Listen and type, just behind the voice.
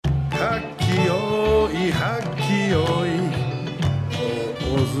よい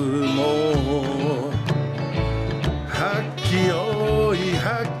お相撲はっきよい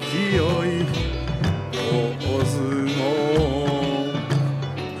はっきよいお相撲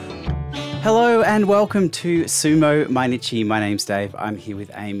Hello and welcome to Sumo Mainichi. My name's Dave. I'm here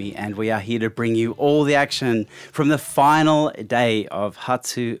with Amy and we are here to bring you all the action from the final day of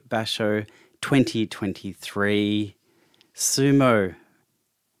Hatsu Basho 2023. Sumo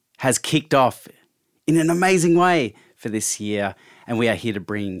has kicked off in an amazing way for this year, and we are here to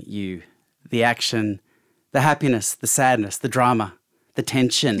bring you the action, the happiness, the sadness, the drama, the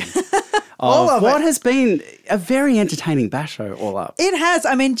tension of what has been a very entertaining basho all up. It has.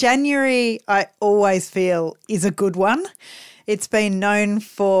 I mean, January, I always feel, is a good one. It's been known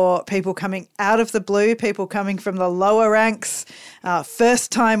for people coming out of the blue, people coming from the lower ranks,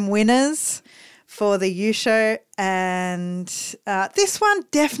 first-time winners for the Yusho, and this one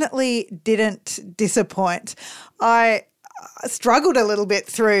definitely didn't disappoint. I struggled a little bit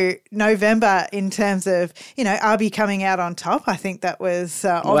through November in terms of, Abi coming out on top. I think that was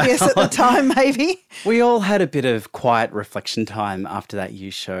obvious at the time, maybe. We all had a bit of quiet reflection time after that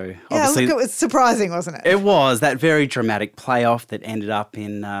Yusho. Yeah, look, it was surprising, wasn't it? It was, that very dramatic playoff that ended up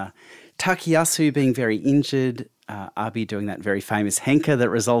in Takayasu being very injured, Abi doing that very famous henka that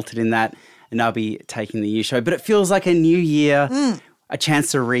resulted in that, and Abi taking the Yusho. But it feels like a new year, a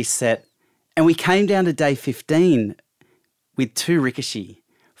chance to reset. And we came down to day 15 with two Rikishi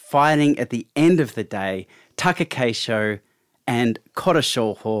fighting at the end of the day, Takakeisho and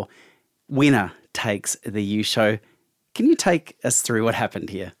Koroshoho. Winner takes the Yusho. Can you take us through what happened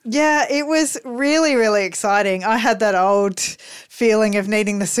here? Yeah, it was really, really exciting. I had that old feeling of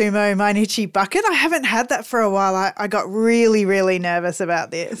needing the Sumo Mainichi bucket. I haven't had that for a while. I got really, really nervous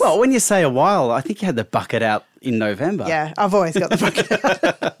about this. Well, when you say a while, I think you had the bucket out in November. Yeah, I've always got the bucket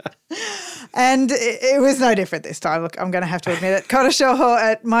out. And it was no different this time. Look, I'm going to have to admit it. Koroshoho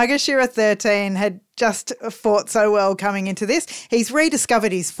at Maegashira 13 had just fought so well coming into this. He's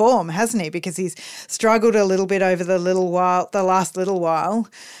rediscovered his form, hasn't he? Because he's struggled a little bit over the last little while.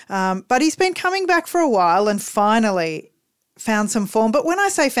 But he's been coming back for a while and finally found some form. But when I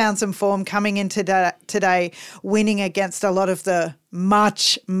say found some form, coming into today, winning against a lot of the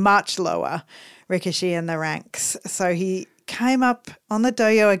much, much lower Rikishi in the ranks. So he came up on the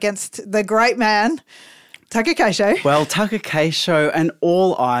doyo against the great man, Takakeisho. Well, Takakeisho, and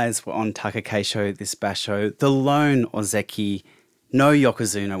all eyes were on Takakeisho this basho. The lone Ozeki, no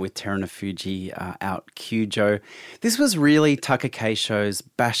Yokozuna with Terunofuji out Kyujo. This was really Takakeisho's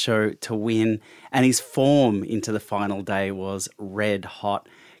basho to win, and his form into the final day was red hot,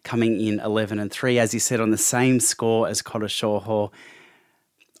 coming in 11-3, as you said, on the same score as Koroshoho.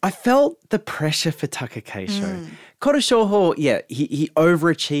 I felt the pressure for Takakeisho. Koroshoho, yeah, he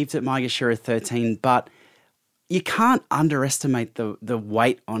overachieved at Maegashira 13, but you can't underestimate the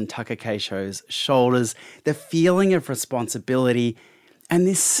weight on Takakeisho's shoulders, the feeling of responsibility, and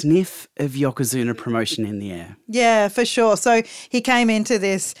this sniff of Yokozuna promotion in the air. Yeah, for sure. So he came into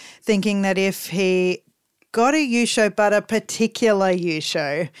this thinking that if he got a Yusho, but a particular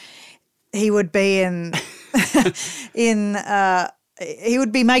Yusho, he would be he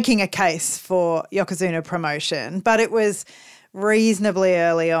would be making a case for Yokozuna promotion, but it was reasonably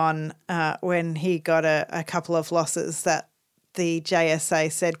early on when he got a couple of losses that the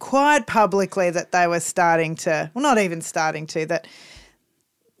JSA said quite publicly that they were that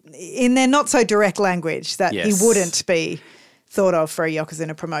in their not so direct language that he wouldn't be thought of for a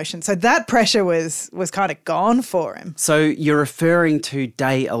Yokozuna promotion. So that pressure was kind of gone for him. So you're referring to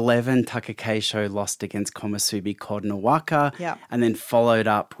day 11, Takakeisho lost against Komusubi Koronowaka, and then followed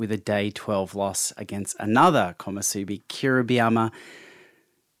up with a day 12 loss against another Komusubi, Kiribiyama.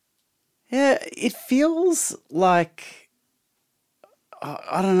 Yeah, it feels like,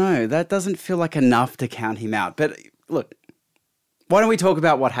 I don't know, that doesn't feel like enough to count him out. But look, why don't we talk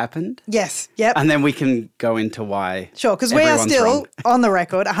about what happened? Yes, yep. And then we can go into why. Sure, because we are still on the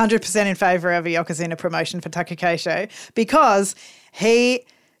record 100% in favour of a Yokozuna promotion for Takakeisho because he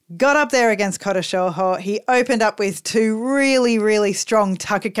got up there against Koroshoho. He opened up with two really, really strong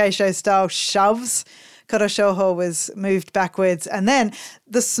Takakeisho-style shoves. Koroshoho was moved backwards, and then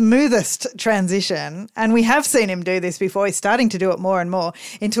the smoothest transition, and we have seen him do this before, he's starting to do it more and more,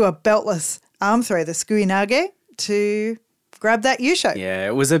 into a beltless arm throw, the Suinage, to grab that Yusho. Yeah,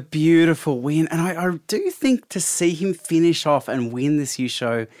 it was a beautiful win. And I do think to see him finish off and win this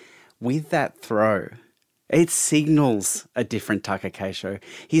Yusho with that throw, it signals a different Takakeisho.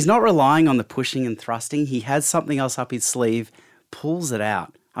 He's not relying on the pushing and thrusting. He has something else up his sleeve, pulls it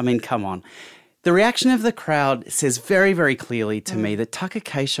out. I mean, come on. The reaction of the crowd says very, very clearly to me that Taka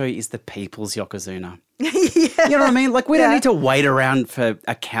Keisho is the people's Yokozuna. Yeah. You know what I mean? Like, we don't Yeah. need to wait around for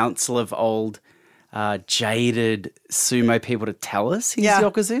a council of old, jaded sumo people to tell us he's Yeah.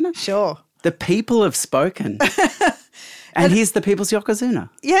 Yokozuna. Sure. The people have spoken. And he's the people's Yokozuna.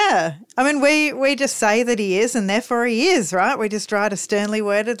 Yeah. I mean, we just say that he is, and therefore he is, right? We just write a sternly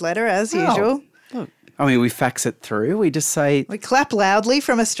worded letter as usual. Look, I mean, we fax it through. We just say, We clap loudly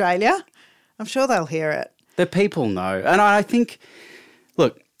from Australia. I'm sure they'll hear it. the people know. And I think,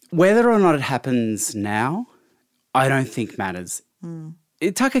 look, whether or not it happens now, I don't think matters.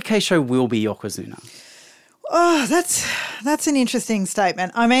 Taka Keisho will be Yokozuna. Oh, that's an interesting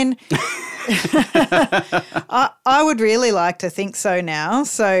statement. I mean, I would really like to think so now.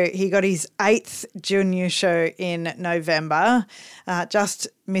 So he got his 8th Junyusho in November, just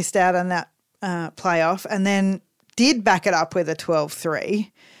missed out on that playoff, and then did back it up with a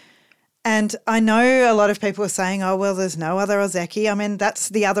 12-3. And I know a lot of people are saying, oh, well, there's no other Ozeki. I mean, that's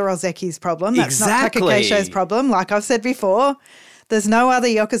the other Ozeki's problem. That's Exactly. not Taka Keisho's problem. Like I've said before, there's no other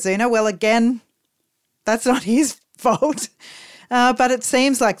Yokozuna. Well, again, that's not his fault. But it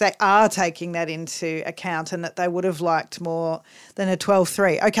seems like they are taking that into account and that they would have liked more than a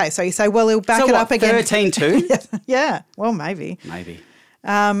 12-3. Okay, so you say, well, he'll back it up again. 13-2? Yeah, well, maybe. Maybe.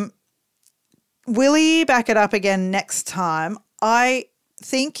 Will he back it up again next time? I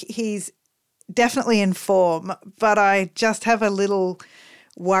think he's definitely in form, but I just have a little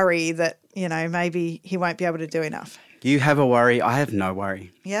worry that, maybe he won't be able to do enough. You have a worry. I have no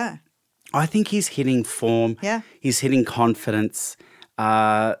worry. Yeah. I think he's hitting form. Yeah. He's hitting confidence.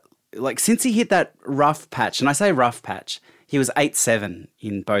 Since he hit that rough patch, and I say rough patch, he was 8-7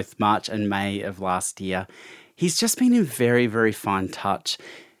 in both March and May of last year. He's just been in very, very fine touch.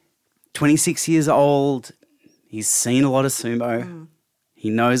 26 years old. He's seen a lot of sumo. He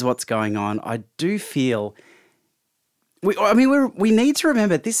knows what's going on. I do feel... We need to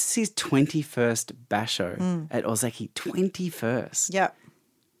remember this is his 21st basho at Ozeki. 21st. Yeah.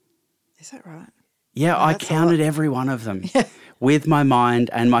 Is that right? Yeah, I that's a counted lot. every one of them with my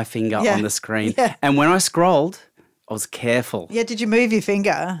mind and my finger Yeah. on the screen. Yeah. And when I scrolled, I was careful. Yeah, did you move your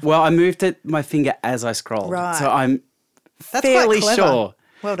finger? Well, I moved my finger as I scrolled. Right. So I'm That's fairly quite clever. sure.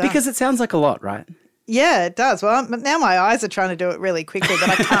 Well done. Because it sounds like a lot, right? Yeah, it does. Well, now my eyes are trying to do it really quickly,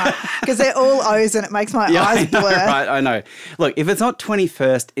 but I can't because they're all O's and it makes my eyes I know, blur. right? I know. Look, if it's not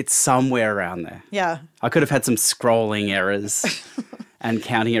 21st, it's somewhere around there. Yeah. I could have had some scrolling errors and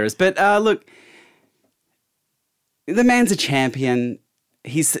counting errors. But look, the man's a champion.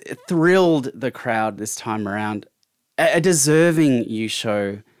 He's thrilled the crowd this time around. A deserving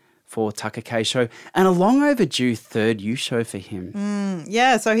Yusho for Taka Keisho and a long overdue third Yusho for him.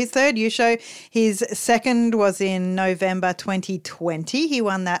 Yeah, so his third Yusho, his second was in November 2020. He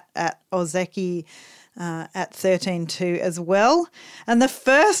won that at Ozeki at 13-2 as well. And the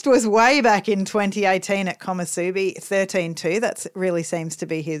first was way back in 2018 at Komusubi, 13-2. That really seems to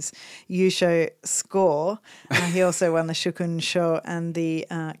be his Yusho score. He also won the Shukun Sho and the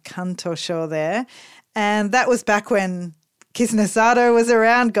Kanto Sho there. And that was back when Kisuna Sato was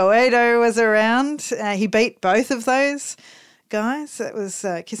around, Goeido was around. He beat both of those guys. It was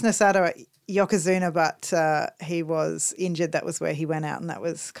Kisuna Sato at Yokozuna, but he was injured. That was where he went out, and that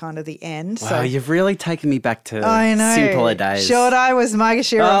was kind of the end. Wow, so you've really taken me back to I know. simpler days. Shodai was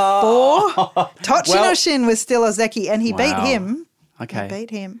Maegashira 4. Tochinoshin was still Ozeki, and he beat Wow. him. Okay. He beat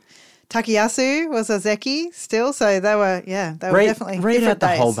him. Takayasu was Ozeki still, so they were definitely read different out the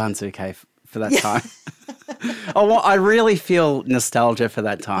days. whole Banzuke for that time. I really feel nostalgia for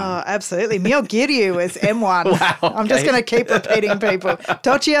that time. Oh, absolutely. Myogiryu was M1. Wow, I'm just okay. going to keep repeating people.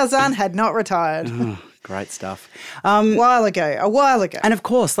 Tochiya-zan had not retired. Great stuff. A while ago. And of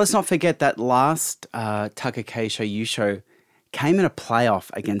course, let's not forget that last Taka Keisho Yusho came in a playoff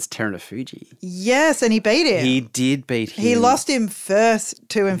against Terunofuji. Yes, and he beat him. He did beat him. He lost him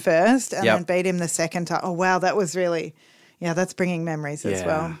to him first and Yep. then beat him the second time. Oh, wow, that was really, that's bringing memories as Yeah.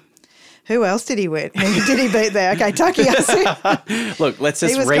 well. Who else did he win? Who did he beat there? Okay, Takayasu. Look, let's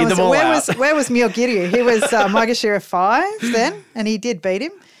just He was read them all out. Where was Myogiryu? He was Maegashira 5 then, and he did beat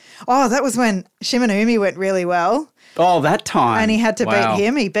him. Oh, that was when Shimanumi went really well. Oh, that time. And he had to Wow. beat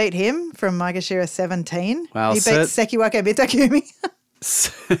him. He beat him from Maegashira 17. Wow, He beat Sekiwake Bitakumi.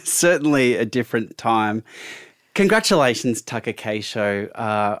 Certainly a different time. Congratulations, Taka Keisho.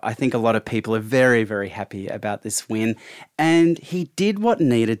 I think a lot of people are very, very happy about this win. And he did what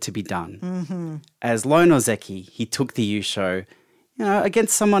needed to be done. Mm-hmm. As lone Ozeki, he took the Yusho,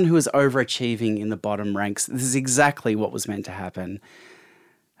 against someone who was overachieving in the bottom ranks. This is exactly what was meant to happen.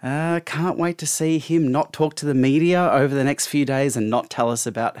 Can't wait to see him not talk to the media over the next few days and not tell us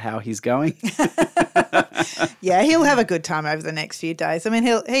about how he's going. Yeah, he'll have a good time over the next few days. I mean,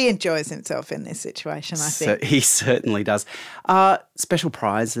 he enjoys himself in this situation, I think. So he certainly does. Special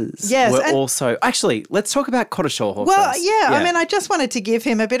prizes were also... Actually, let's talk about Koroshoho Well, first. yeah, I mean, I just wanted to give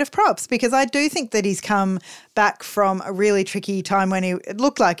him a bit of props because I do think that he's come back from a really tricky time when it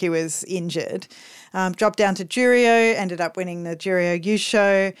looked like he was injured. Dropped down to Juryo, ended up winning the Juryo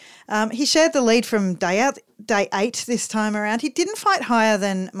Yusho. He shared the lead from day 8 this time around. He didn't fight higher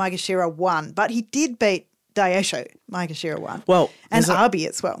than Maegashira 1, but he did beat Daisho, Maegashira 1. Well, and Abi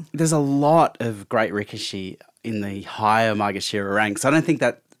as well. There's a lot of great Rikishi in the higher Maegashira ranks. I don't think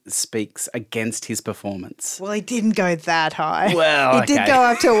that speaks against his performance. Well, he didn't go that high. Well, he did go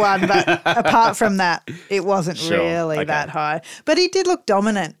up to 1, but apart from that, it wasn't really that high. But he did look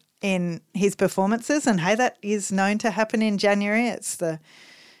dominant in his performances, and hey, that is known to happen in January. It's the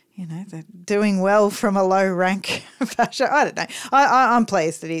doing well from a low rank basho. I don't know. I'm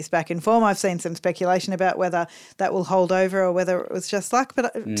pleased that he's back in form. I've seen some speculation about whether that will hold over or whether it was just luck,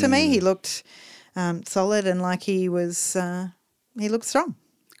 but to me, he looked solid and like he looked strong.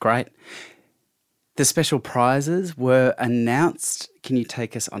 Great. The special prizes were announced. Can you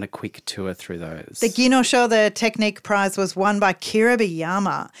take us on a quick tour through those? The Ginosho, the technique prize, was won by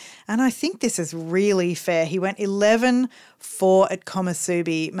Kiribiyama. And I think this is really fair. He went 11-4 at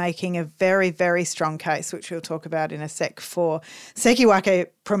Komusubi, making a very, very strong case, which we'll talk about in a sec, for Sekiwake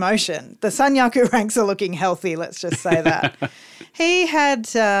promotion. The Sanyaku ranks are looking healthy, let's just say that. He had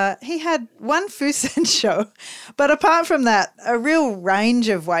one Fusensho, but apart from that, a real range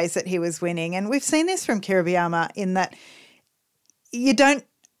of ways that he was winning. And we've seen this from Kiribiyama in that you don't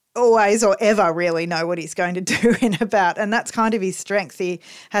always or ever really know what he's going to do in a bout, and that's kind of his strength. He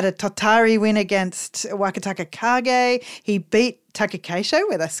had a Totari win against Wakataka Kage. He beat Takakeisho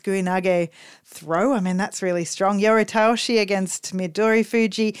with a Sukuinage throw. I mean, that's really strong. Yoritaoshi against Midori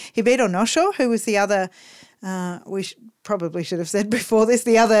Fuji. He beat Onosho, who was the other, probably should have said before this,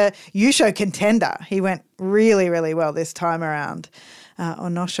 the other Yusho contender. He went really, really well this time around.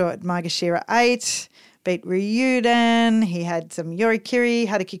 Onosho at Maegashira 8. Beat Ryuden. He had some Yorikiri,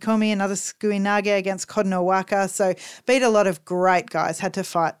 Hadakikomi, another Sukuinage against Kodonowaka. So beat a lot of great guys, had to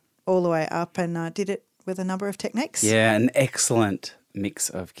fight all the way up and did it with a number of techniques. Yeah, an excellent mix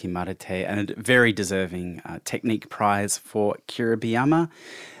of Kimarite and a very deserving technique prize for Kiribiyama.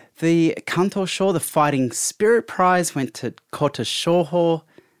 The Kanto Sho, the Fighting Spirit prize, went to Kota Shoho.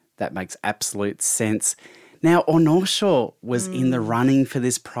 That makes absolute sense. Now, Onosho was in the running for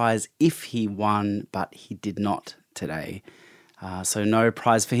this prize if he won, but he did not today. So no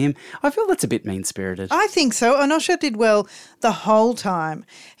prize for him. I feel that's a bit mean-spirited. I think so. Onosho did well the whole time.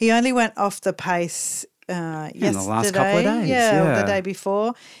 He only went off the pace yesterday. In the last couple of days. Yeah, or the day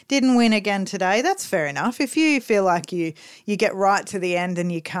before. Didn't win again today. That's fair enough. If you feel like you get right to the end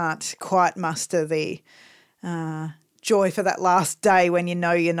and you can't quite muster the joy for that last day when you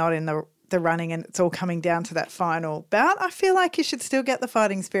know you're not in the running and it's all coming down to that final bout, I feel like you should still get the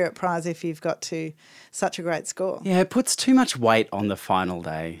Fighting Spirit prize if you've got to such a great score. Yeah, it puts too much weight on the final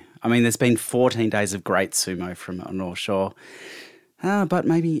day. I mean, there's been 14 days of great sumo from Onosho. But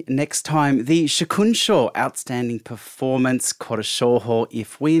maybe next time. The Shikunsho, outstanding performance, Koroshoho,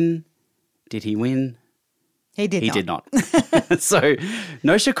 if win. Did he win? He did not. So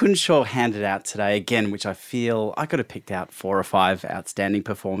no Shikunsho handed out today again, which I feel I could have picked out 4 or 5 outstanding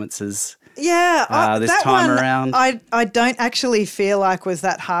performances. Yeah, this that time one around. I don't actually feel like was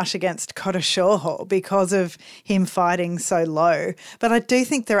that harsh against Koroshoho because of him fighting so low. But I do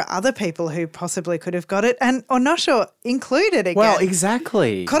think there are other people who possibly could have got it, and Onosho included again. Well,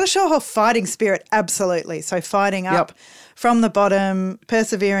 exactly. Koroshoho fighting spirit, absolutely. So fighting up from the bottom,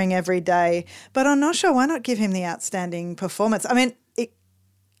 persevering every day. But Onosho, why not give him the outstanding performance? I mean, it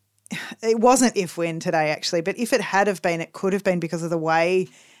wasn't if win today actually, but if it had have been, it could have been because of the way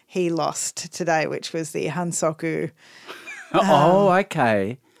he lost today, which was the Hansoku.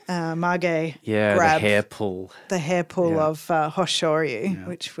 Okay. Mage The grab. hair pull. The hair pull of Hoshoryu,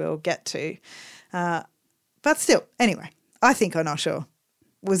 which we'll get to. But still, anyway, I think Onosho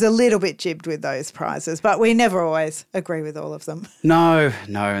was a little bit jibbed with those prizes, but we never always agree with all of them. No,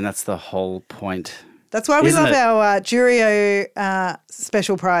 and that's the whole point. That's why we love our Juryo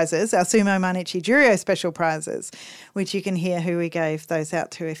special prizes, our Sumo Mainichi Juryo special prizes, which you can hear who we gave those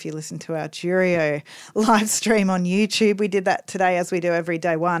out to if you listen to our Juryo live stream on YouTube. We did that today as we do every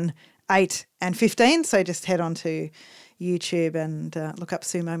day 1, 8 and 15. So just head on to YouTube and look up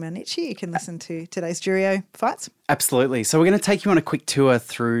Sumo Mainichi, you can listen to today's Juryo fights. Absolutely. So we're going to take you on a quick tour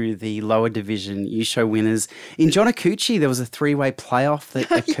through the lower division Yusho winners. In Jonakuchi, there was a three-way playoff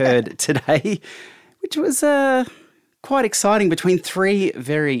that occurred today, which was quite exciting between three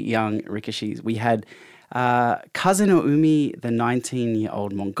very young rikishis. We had Kazeno Umi, the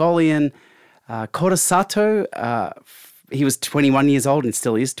 19-year-old Mongolian, Korasato, he was 21 years old and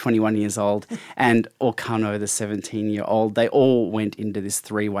still is 21 years old, and Okano, the 17-year-old. They all went into this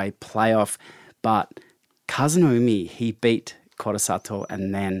three-way playoff, but Kazeno Umi, he beat Korasato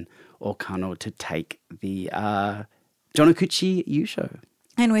and then Okano to take the Jonakuchi Yusho.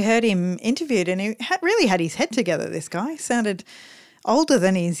 And we heard him interviewed and he really had his head together, this guy. Sounded older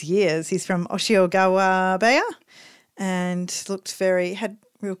than his years. He's from Oshiogawa Beya and had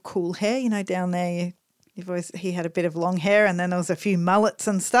real cool hair, down there. He had a bit of long hair and then there was a few mullets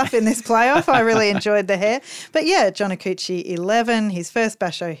and stuff in this playoff. I really enjoyed the hair. But yeah, Jonakuchi 11, his first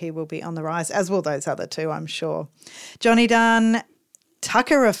basho, he will be on the rise, as will those other two, I'm sure. Johnny-dan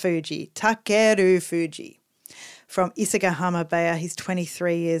Takeru Fuji from Isagahama Beya. He's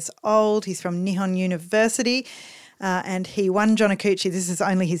 23 years old. He's from Nihon University. And he won Jonakuchi. This is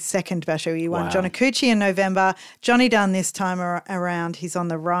only his second basho. He won Jonakuchi in November. Johnny-dan this time around, he's on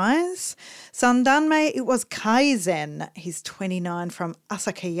the rise. Sandanmei, it was Kaizen. He's 29 from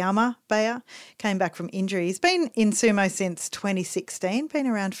Asakayama Beya. Came back from injury. He's been in sumo since 2016, been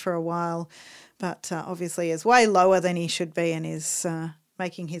around for a while, but obviously is way lower than he should be and is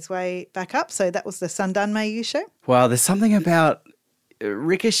making his way back up. So that was the Sandanmei Yusho. Wow, there's something about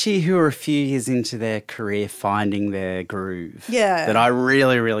rikishi who are a few years into their career finding their groove that I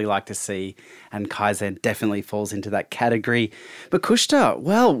really, really like to see, and Kaizen definitely falls into that category. But Kushta,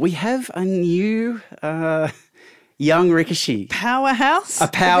 well, we have a new young rikishi. Powerhouse? A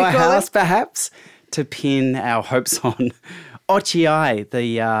powerhouse, perhaps, to pin our hopes on. Ochiai,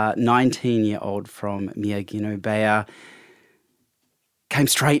 the 19-year-old from Miyagino Beya, came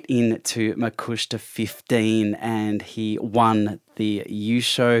straight into Makushita 15 and he won the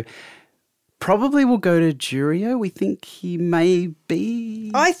Yusho. Probably will go to Juryo. We think he may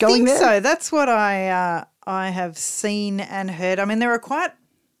be going there. I think so. That's what I have seen and heard. I mean, there are quite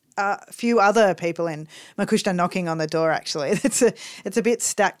a few other people in Makushita knocking on the door, actually. It's a bit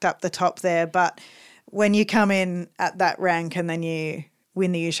stacked up the top there, but when you come in at that rank and then you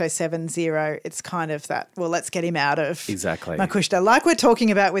win the Yusho 7-0, it's kind of that, well, let's get him out of Makushita. Like we're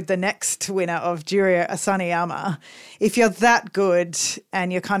talking about with the next winner of Juryo, Asaniyama. If you're that good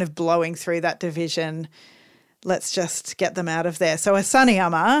and you're kind of blowing through that division, let's just get them out of there. So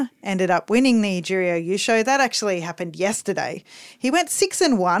Asaniyama ended up winning the Juryo Yusho. That actually happened yesterday. He went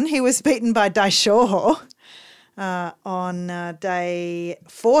 6-1. He was beaten by Daishoho on day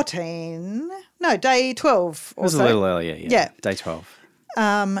 14. No, day 12 or It was so. a little earlier, yeah. Day 12.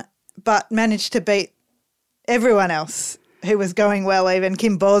 But managed to beat everyone else who was going well even.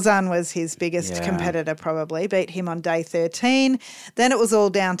 Kim Bozan was his biggest competitor probably, beat him on day 13. Then it was all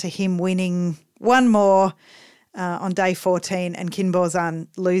down to him winning one more on day 14 and Kim Bozan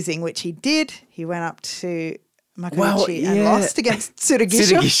losing, which he did. He went up to Makuichi and lost against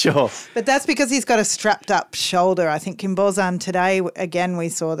Tsurugisho. But that's because he's got a strapped up shoulder. I think Kim Bozan today, again, we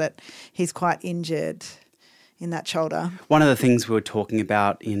saw that he's quite injured in that shoulder. One of the things we were talking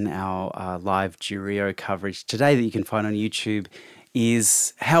about in our live Juryo coverage today that you can find on YouTube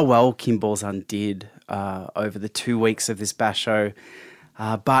is how well Kim Bozan did over the 2 weeks of this basho.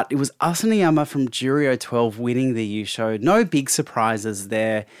 But it was Asaniyama from Juryo 12 winning the Yusho. No big surprises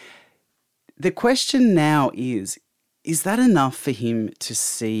there. The question now is that enough for him to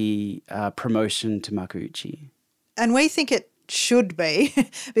see promotion to Makuuchi? And we think it should be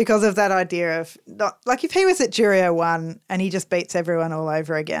because of that idea of not like if he was at Juryo 1 and he just beats everyone all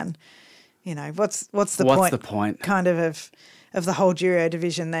over again, what's the point kind of the whole Juryo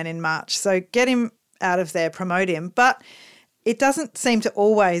division then in March. So get him out of there, promote him. But it doesn't seem to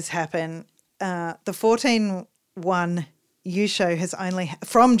always happen. The 14-1 Yusho has only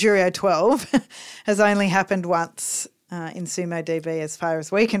from Juryo 12 has only happened once in Sumo DB as far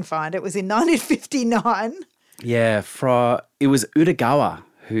as we can find. It was in 1959. Yeah, it was Utagawa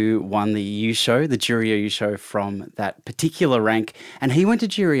who won the Yusho, the Juryo Yusho from that particular rank, and he went to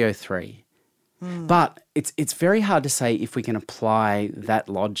Juryo 3. But it's very hard to say if we can apply that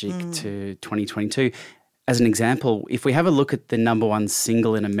logic to 2022. As an example, if we have a look at the number one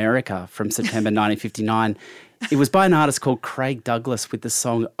single in America from September 1959, it was by an artist called Craig Douglas with the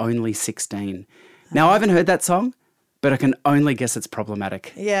song Only 16. Now, I haven't heard that song, but I can only guess it's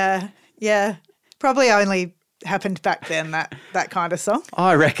problematic. Yeah. Probably only happened back then, that kind of song.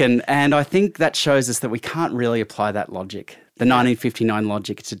 I reckon. And I think that shows us that we can't really apply that logic, the 1959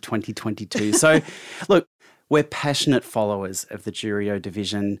 logic, to 2022. So, look, we're passionate followers of the Juryo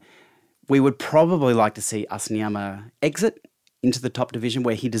division. We would probably like to see Asanyama exit into the top division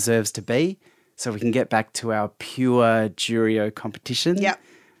where he deserves to be, so we can get back to our pure Juryo competition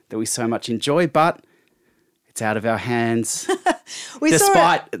that we so much enjoy, but it's out of our hands,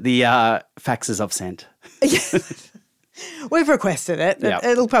 despite the faxes I've sent. We've requested it. Yep.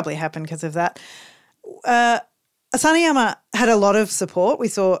 It'll probably happen because of that. Asanyama had a lot of support. We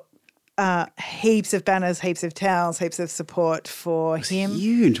saw heaps of banners, heaps of towels, heaps of support for him.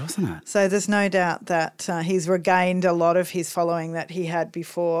 Huge, wasn't it? So there's no doubt that he's regained a lot of his following that he had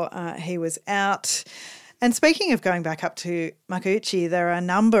before he was out. And speaking of going back up to Makuuchi, there are a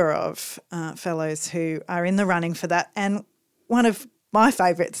number of fellows who are in the running for that. And one of my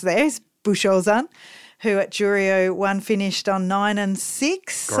favourites there is Bushozan, who at Juryo 1 finished on 9 and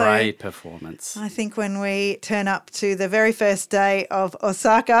 6. Great performance. I think when we turn up to the very first day of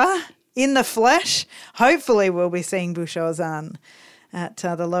Osaka in the flesh, hopefully we'll be seeing Bushozan at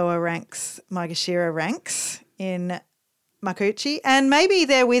the lower ranks, Maegashira ranks in Makuuchi. And maybe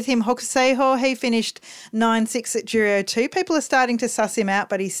there with him, Hokuseiho, he finished 9-6 at Juryo 2. People are starting to suss him out,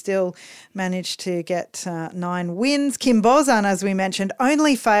 but he still managed to get 9 wins. Kimbozan, as we mentioned,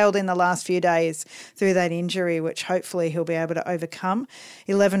 only failed in the last few days through that injury, which hopefully he'll be able to overcome.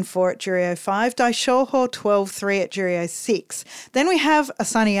 11-4 at Juryo 5. Daishoho, 12-3 at Juryo 6. Then we have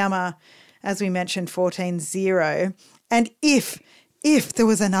Asanyama, as we mentioned, 14-0. And if there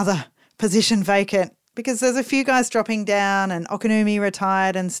was another position vacant, because there's a few guys dropping down and Okanumi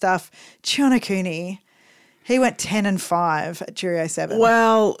retired and stuff, Chionokuni, he went 10-5 at Juryo 7.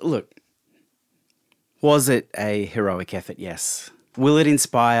 Well, look, was it a heroic effort? Yes. Will it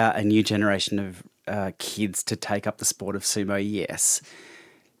inspire a new generation of kids to take up the sport of sumo? Yes.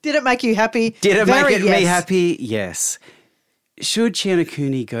 Did it make you happy? Did it make me happy? Yes. Should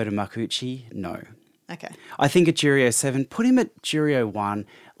Chionokuni go to Makuuchi? No. Okay. I think at Juryo 7, put him at Juryo 1.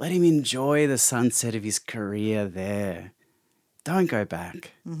 Let him enjoy the sunset of his career there. Don't go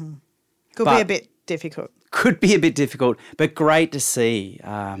back. Mm-hmm. Could be a bit difficult. Could be a bit difficult, but great to see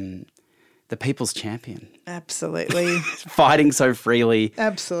the people's champion. Absolutely. Fighting so freely.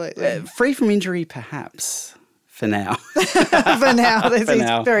 Absolutely. Free from injury, perhaps, for now. For now. He's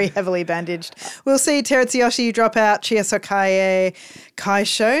very heavily bandaged. We'll see Terutsuyoshi drop out, Chiyosokaye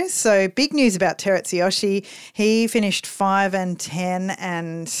Kaisho. So big news about Terutsuyoshi. He finished 5-10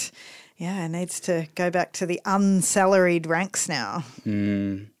 and, needs to go back to the unsalaried ranks now.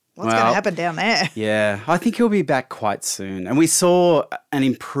 What's going to happen down there? Yeah, I think he'll be back quite soon. And we saw an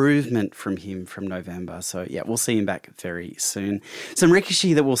improvement from him from November. So, we'll see him back very soon. Some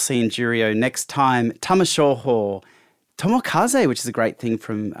rikishi that we'll see in Juryo next time, Tamashoho, Tomokaze, which is a great thing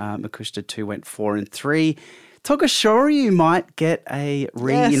from Makushita 2, went 4-3. Togashoryu might get a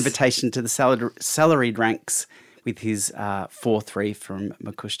re-invitation to the salaried ranks with his 4-3 from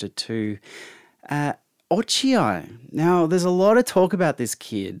Makushita 2. Ochiai. Now, there's a lot of talk about this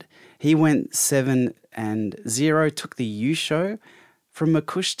kid. He went 7-0, took the Yusho from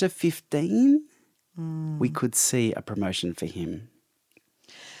Makushita 15. We could see a promotion for him.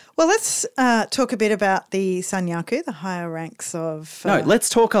 Well, let's talk a bit about the Sanyaku, the higher ranks of... No, let's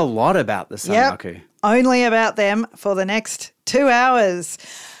talk a lot about the Sanyaku. Yep, only about them for the next 2 hours.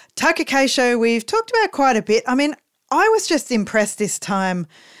 Takakeisho, we've talked about quite a bit. I mean, I was just impressed this time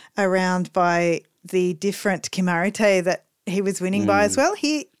around by the different Kimarite that he was winning by as well.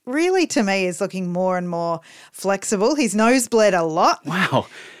 He really, to me, is looking more and more flexible. His nose bled a lot. Wow.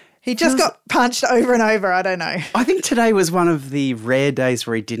 He just got punched over and over. I don't know. I think today was one of the rare days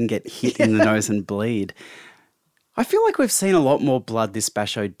where he didn't get hit in the nose and bleed. I feel like we've seen a lot more blood this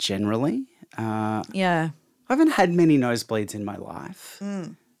basho generally. Yeah. I haven't had many nosebleeds in my life.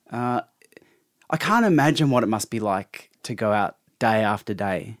 I can't imagine what it must be like to go out day after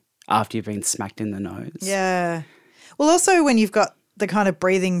day after you've been smacked in the nose. Yeah. Well, also when you've got the kind of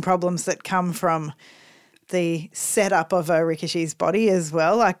breathing problems that come from the setup of a rikishi's body as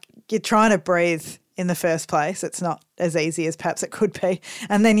well. Like you're trying to breathe in the first place. It's not as easy as perhaps it could be.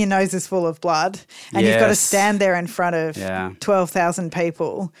 And then your nose is full of blood and you've got to stand there in front of 12,000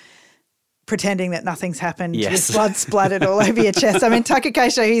 people pretending that nothing's happened with blood splattered all over your chest. I mean,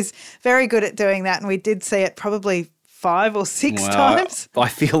 Takakeisho, he's very good at doing that, and we did see it probably 5 or 6 times. I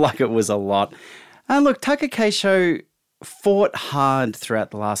feel like it was a lot. And look, Takakeisho fought hard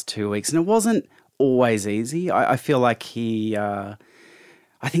throughout the last 2 weeks, and it wasn't always easy. I feel like he, I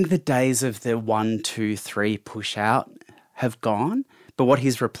think the days of the 1, 2, 3 push out have gone, But what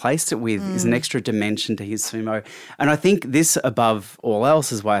he's replaced it with is an extra dimension to his sumo. And I think this, above all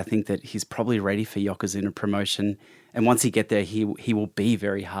else, is why I think that he's probably ready for Yokozuna promotion. And once he get there, he will be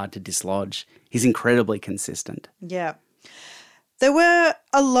very hard to dislodge. He's incredibly consistent. Yeah. There were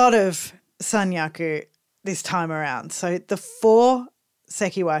a lot of sanyaku this time around. So the 4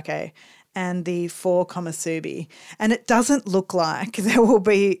 sekiwake and the 4 komusubi. And it doesn't look like there will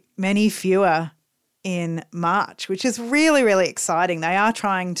be many fewer in March, which is really, really exciting. They are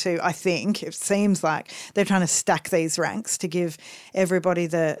trying to, I think, it seems like they're trying to stack these ranks to give everybody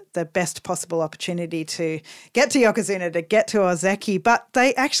the best possible opportunity to get to Yokozuna, to get to Ozeki, but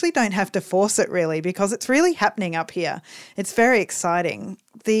they actually don't have to force it really because it's really happening up here. It's very exciting.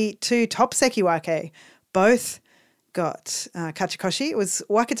 The 2 top sekiwake both got Kachikoshi. It was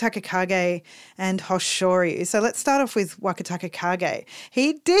Wakataka Kage and Hoshoryu. So let's start off with Wakataka Kage.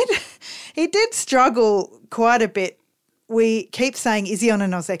 He did struggle quite a bit. We keep saying, is he on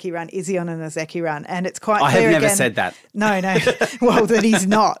an Ozeki run? Is he on an Ozeki run? And it's quite clear I have never again, said that. No. Well, that he's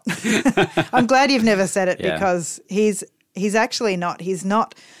not. I'm glad you've never said it Yeah. because he's actually not. He's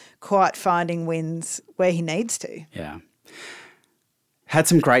not quite finding wins where he needs to. Yeah. Had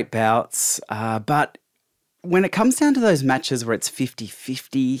some great bouts, but when it comes down to those matches where it's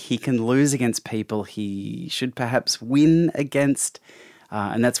 50-50, he can lose against people he should perhaps win against.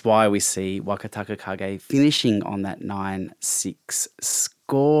 And that's why we see Wakataka Kage finishing on that 9-6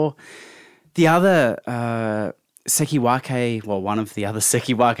 score. The other sekiwake, well, one of the other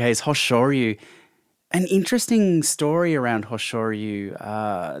sekiwakes, Hoshoryu. An interesting story around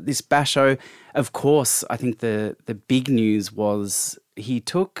Hoshoryu. This basho, of course, I think the big news was he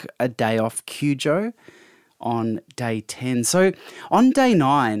took a day off Kyujo on day 10. So on day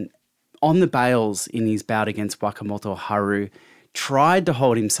 9, on the bails in his bout against Wakamoto Haru, tried to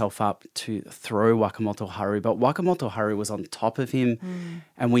hold himself up to throw Wakamoto Haru, but Wakamoto Haru was on top of him.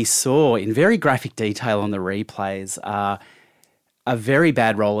 And we saw in very graphic detail on the replays a very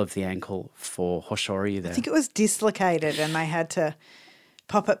bad roll of the ankle for Hoshoryu there. I think it was dislocated and they had to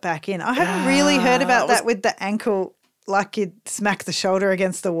pop it back in. I haven't really heard about that with the ankle, like you'd smack the shoulder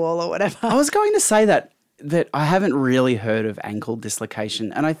against the wall or whatever. I was going to say that I haven't really heard of ankle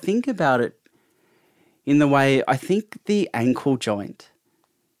dislocation. And I think about it in the way I think the ankle joint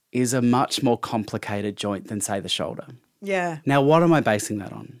is a much more complicated joint than, say, the shoulder. Yeah. Now, what am I basing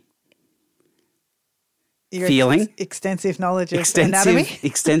that on? Your Feeling. Extensive knowledge of anatomy.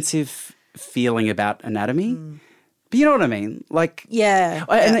 Extensive feeling about anatomy. But you know what I mean? Like, Yeah.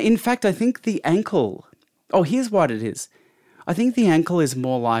 And in fact, I think the ankle, here's what it is. I think the ankle is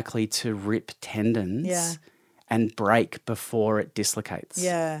more likely to rip tendons and break before it dislocates.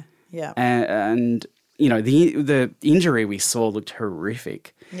 Yeah. Yeah. And you know, the injury we saw looked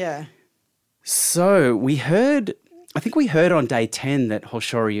horrific. Yeah. So I think we heard on day 10 that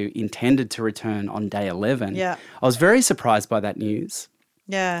Hoshoryu intended to return on day 11. Yeah. I was very surprised by that news.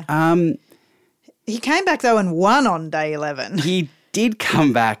 Yeah. He came back though and won on day 11. He did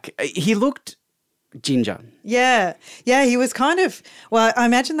come back. He looked ginger. Yeah. Yeah, he was kind of, well, I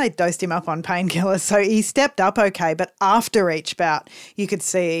imagine they dosed him up on painkillers. So he stepped up okay, but after each bout, you could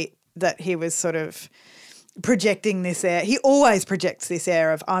see that he was sort of projecting this air. He always projects this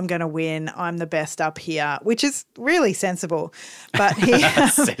air of, I'm going to win, I'm the best up here, which is really sensible. But he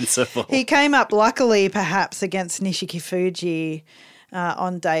Sensible. He came up luckily perhaps against Nishikifuji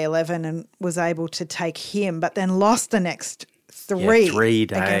on day 11 and was able to take him, but then lost the next 3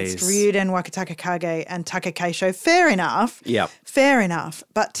 days. against Ryuden, Wakataka Kage and Takakeisho. Fair enough. Yep. Fair enough.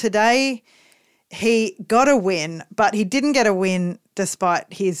 But today he got a win, but he didn't get a win despite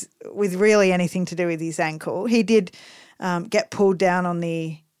with really anything to do with his ankle. He did get pulled down on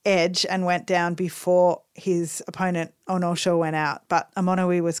the edge and went down before his opponent Onosho went out. But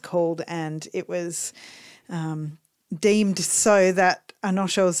Amonoi was called and it was deemed so that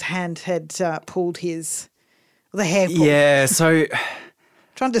Onosho's hand had pulled the hair pull. Yeah, so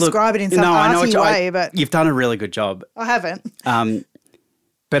Trying to describe it in some arty way, but you've done a really good job. I haven't.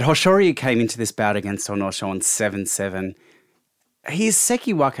 But Hoshoryu came into this bout against Onosho on 7-7. His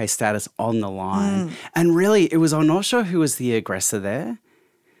sekiwake status on the line. And really, it was Onosho who was the aggressor there.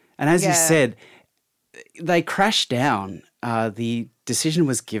 And as you said, they crashed down. The decision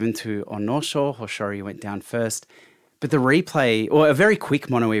was given to Onosho. Hoshoryu went down first. But the replay, or a very quick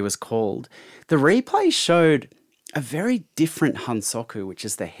mono-e was called. The replay showed a very different hansoku, which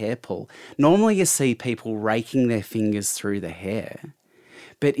is the hair pull. Normally you see people raking their fingers through the hair.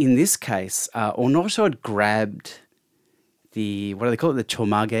 But in this case, Onosho had grabbed the, what do they call it, the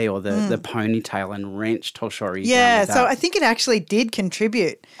chomage or the ponytail and wrenched Hoshoryu down with that. So I think it actually did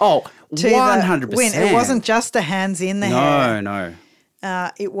contribute. Oh, to 100%. the win. It wasn't just the hands in the hair. No.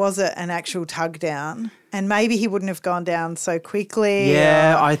 it was an actual tug down, and maybe he wouldn't have gone down so quickly.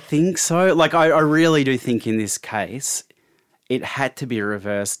 Yeah, I think so. Like, I really do think in this case it had to be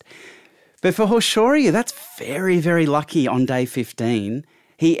reversed. But for Hoshoryu, that's very, very lucky on day 15.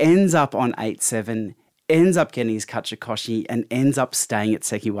 He ends up on 8-7, ends up getting his Kachikoshi, and ends up staying at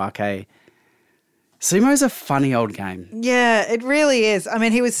Sekiwake. Sumo's a funny old game. Yeah, it really is. I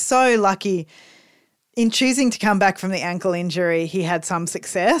mean, he was so lucky in choosing to come back from the ankle injury. He had some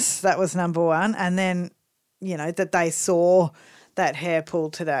success. That was number one. And then, that they saw that hair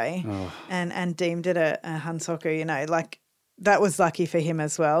pull today and deemed it a hansoku, like that was lucky for him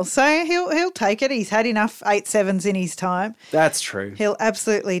as well. So he'll take it. He's had enough 8-7s in his time. That's true. He'll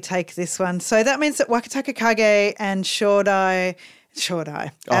absolutely take this one. So that means that Wakataka Kage and Shodai,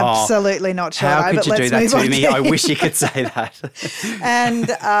 absolutely not Shodai. How could but you let's do that move to on me? I wish you could say that. And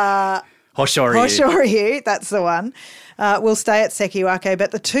Hoshoryu, that's the one, will stay at Sekiwake.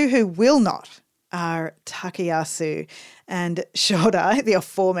 But the two who will not are Takayasu and Shodai, the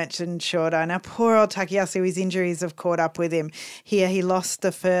aforementioned Shodai. Now, poor old Takayasu, his injuries have caught up with him. Here he lost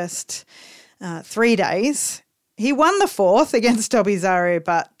the first 3 days. He won the fourth against Tobizaru,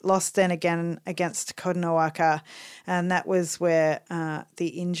 but lost then again against Kodonowaka. And that was where the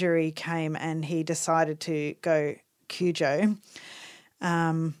injury came and he decided to go Kyujo.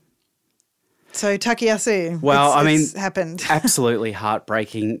 So Takayasu, it's happened. Absolutely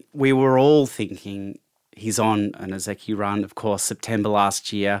heartbreaking. We were all thinking he's on an Ozeki run, of course, September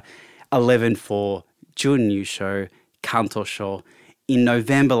last year, 11-4, Jun Yusho, Kantosho. In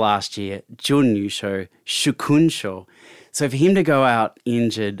November last year, Jun Yusho, Shukunsho. So for him to go out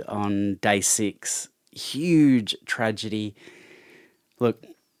injured on day 6, huge tragedy. Look,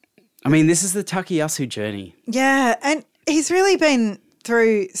 I mean, this is the Takayasu journey. Yeah, and he's really been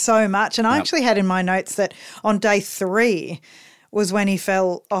through so much. And I actually had in my notes that on day 3 was when he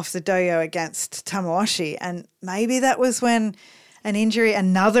fell off the doyo against Tamawashi. And maybe that was when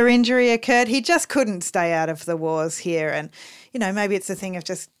another injury occurred. He just couldn't stay out of the wars here. And, maybe it's a thing of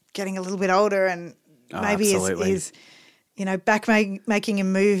just getting a little bit older and maybe his back making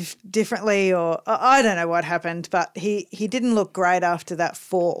him move differently, or I don't know what happened, but he didn't look great after that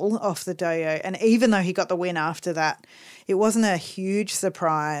fall off the doyo. And even though he got the win after that, it wasn't a huge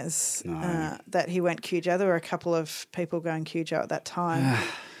surprise that he went Kyujo. There were a couple of people going Kyujo at that time.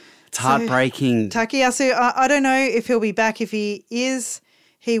 It's heartbreaking. Takayasu, I don't know if he'll be back. If he is,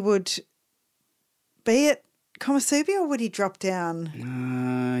 he would be at Komusubi, or would he drop down?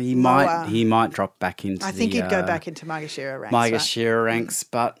 He might drop back into I think he'd go back into Maegashira ranks. Maegashira ranks,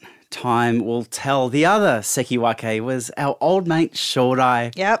 but time will tell. The other Sekiwake was our old mate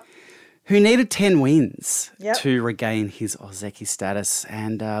Shodai. Yep. Who needed 10 wins to regain his Ozeki status.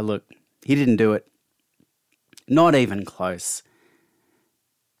 And look, he didn't do it. Not even close.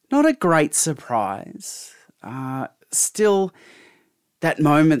 Not a great surprise. Still, that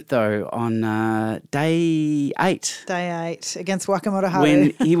moment, though, on day 8. Day 8 against Wakamoto Haru. When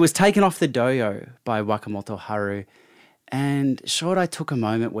he was taken off the doyo by Wakamoto Haru. And Shodai took a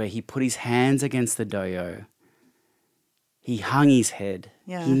moment where he put his hands against the doyo. He hung his head.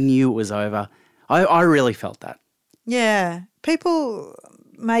 Yeah. He knew it was over. I really felt that. Yeah. People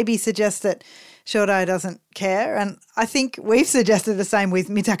maybe suggest that Shodai doesn't care, and I think we've suggested the same with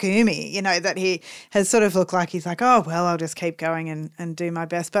Mitakeumi, that he has sort of looked like he's like, oh, well, I'll just keep going and do my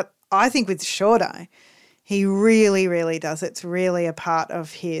best. But I think with Shodai, he really, really does. It's really a part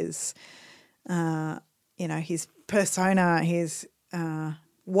of his, his persona, his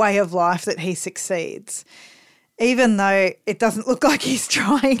way of life that he succeeds. Even though it doesn't look like he's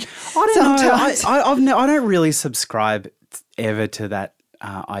trying. I don't know. I don't really subscribe ever to that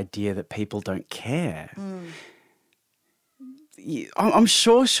idea that people don't care. I'm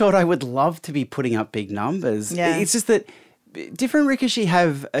sure Shodai would love to be putting up big numbers. Yeah. It's just that different Rikishi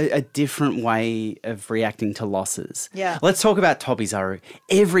have a different way of reacting to losses. Yeah. Let's talk about Tobizaru.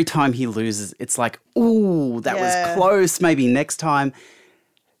 Every time he loses, it's like, ooh, that was close. Maybe next time.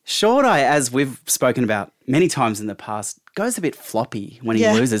 Shodai, as we've spoken about many times in the past, goes a bit floppy when he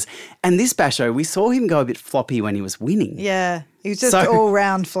loses. And this basho, we saw him go a bit floppy when he was winning. Yeah, he was just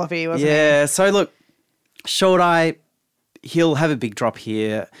all-round floppy, wasn't he? Yeah, so look, Shodai, he'll have a big drop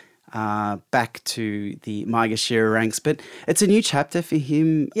here back to the Maegashira ranks, but it's a new chapter for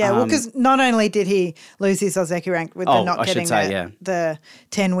him. Yeah, well, because not only did he lose his Ozeki rank with the not getting the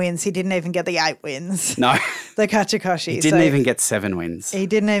 10 wins, he didn't even get the 8 wins. No. The Kachikoshi. He didn't even get 7 wins. He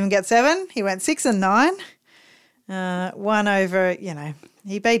didn't even get 7. He went 6 and 9. One over,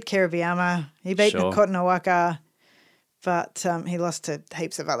 he beat Kiribayama. He beat Kotonowaka. but he lost to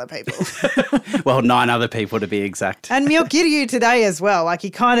heaps of other people. Well, 9 other people to be exact. And Myokiryu today as well. Like he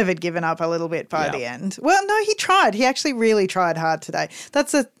kind of had given up a little bit by the end. Well, no, he tried. He actually really tried hard today.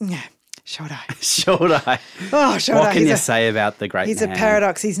 That's Shodai. Shodai. Oh, Shodai. What can you say about the great He's man? a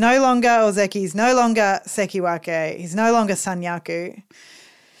paradox. He's no longer Ozeki. He's no longer Sekiwake. He's no longer Sanyaku.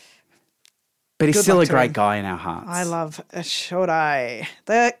 But he's Good still luck a to great him. guy in our hearts. I love Shodai.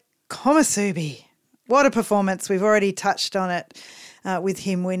 The Komusubi. What a performance. We've already touched on it with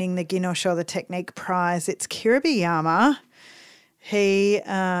him winning the Ginosho, the Technique Prize. It's Kiribiyama. He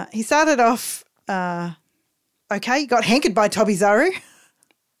started off okay. He got hankered by Tobizaru.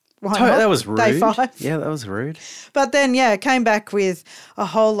 Why not? That was rude. Day 5. Yeah, that was rude. But then, came back with a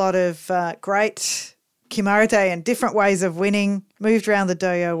whole lot of great Kimarite and different ways of winning, moved around the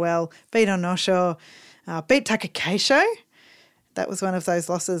doyo well, beat Onosho, beat Takakeisho. That was one of those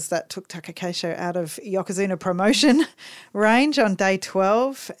losses that took Takakeisho out of Yokozuna promotion range on day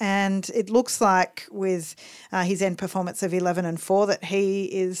 12. And it looks like with his end performance of 11-4 that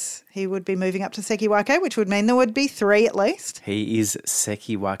he would be moving up to Sekiwake, which would mean there would be 3 at least. He is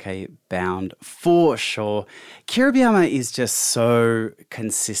Sekiwake bound for sure. Kiribiyama is just so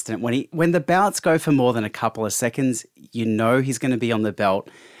consistent. When the bouts go for more than a couple of seconds, you know he's going to be on the belt.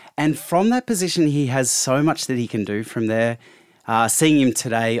 And from that position, he has so much that he can do from there. Seeing him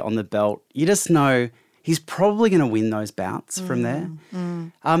today on the belt, you just know he's probably going to win those bouts from there.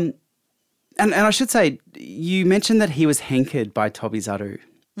 And I should say, you mentioned that he was hankered by Tobizaru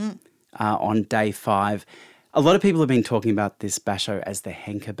on day 5. A lot of people have been talking about this basho as the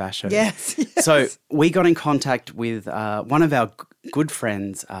henker basho. Yes. So we got in contact with one of our good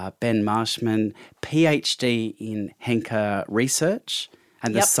friends, Ben Marshman, PhD in henker research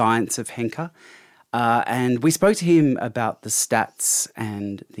and the science of henker. And we spoke to him about the stats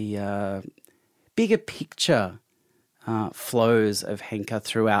and the bigger picture flows of henker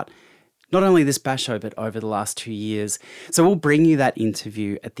throughout not only this basho but over the last 2 years. So we'll bring you that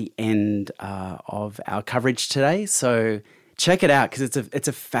interview at the end of our coverage today. So check it out because it's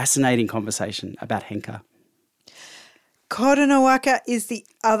a fascinating conversation about henker. Koronowaka is the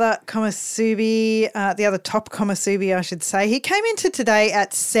other komusubi, the other top komusubi, I should say. He came into today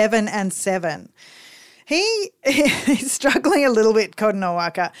at 7-7. He's struggling a little bit,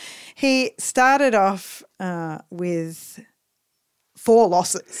 Koronowaka. He started off with 4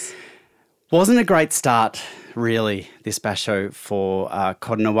 losses. Wasn't a great start, really, this basho for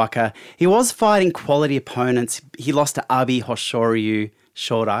Koronowaka. He was fighting quality opponents. He lost to Abi Hoshoryu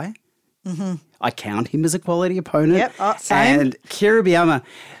Shodai. Mm-hmm. I count him as a quality opponent. Yep, same. And Kiribiyama,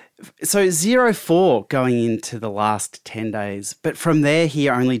 so 0-4 going into the last 10 days. But from there, he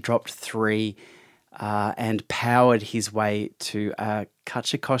only dropped 3 and powered his way to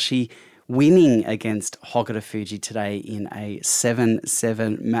Kachikoshi, winning against Hokuto Fuji today in a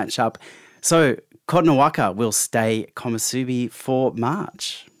 7-7 matchup. So Koronowaka will stay komusubi for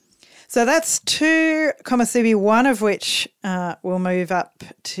March. So that's 2 komusubi, one of which will move up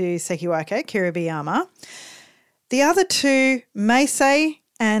to Sekiwake, Kiribiyama. The other 2, Meisei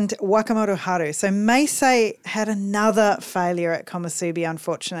and Wakamoto Haru. So Meisei had another failure at komusubi,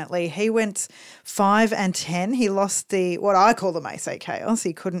 unfortunately. He went 5-10. He lost what I call the Meisei chaos.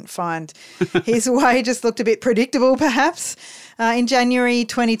 He couldn't find his way, just looked a bit predictable perhaps. In January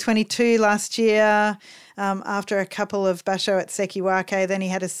 2022 last year, after a couple of basho at Sekiwake, then he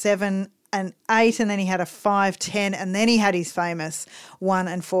had a 7-8 and then he had a 5-10 and then he had his famous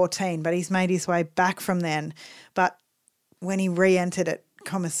 1-14. But he's made his way back from then. But when he re-entered at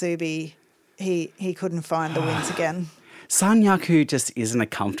komusubi, he couldn't find the wins again. Sanyaku just isn't a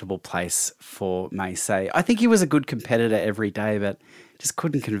comfortable place for Meisei. I think he was a good competitor every day, but just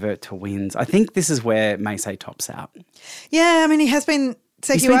couldn't convert to wins. I think this is where Meisei tops out. Yeah, I mean, he has been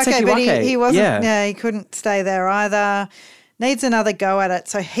Sekiwake, but he wasn't, he couldn't stay there either. Needs another go at it.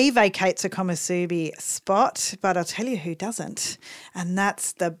 So he vacates a komusubi spot, but I'll tell you who doesn't, and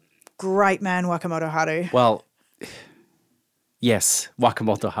that's the great man Wakamoto Haru. Well, yes,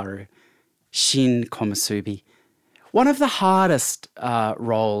 Wakamoto Haru, Shin komusubi. One of the hardest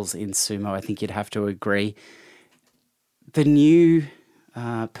roles in sumo, I think you'd have to agree. The new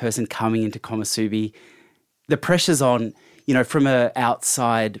person coming into komusubi, the pressure's on, from an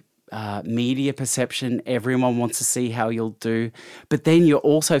outside media perception, everyone wants to see how you'll do. But then you're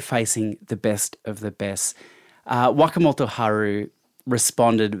also facing the best of the best. Wakamoto Haru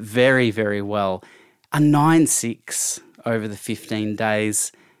responded very, very well. A 9-6 over the 15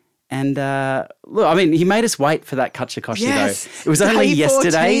 days. And look, I mean, he made us wait for that Kachikoshi, yes. though. It was only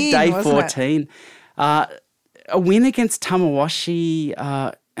yesterday, day 14. A win against Tamawashi,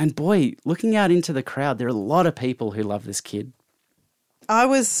 And boy, looking out into the crowd, there are a lot of people who love this kid. I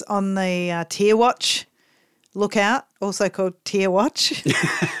was on the Tier Watch lookout, also called Tier Watch.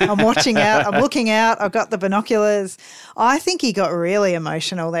 I'm watching out. I'm looking out. I've got the binoculars. I think he got really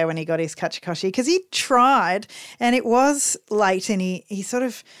emotional there when he got his Kachikoshi because he tried and it was late and he sort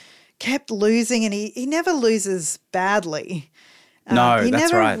of kept losing and he never loses badly. No, he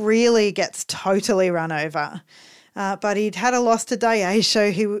that's never right. really gets totally run over. But he'd had a loss to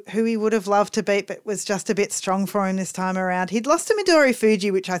Daisho, who he would have loved to beat, but was just a bit strong for him this time around. He'd lost to Midori Fuji,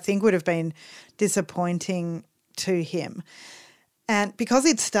 which I think would have been disappointing to him. And because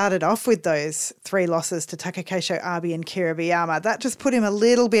he'd started off with those 3 losses to Takakeisho, Abi and Kiribayama, that just put him a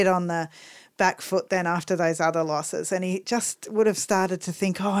little bit on the back foot then after those other losses. And he just would have started to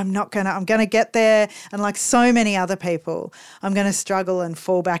think, I'm going to get there. And like so many other people, I'm going to struggle and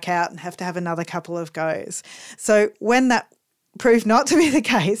fall back out and have to have another couple of goes. So when that proved not to be the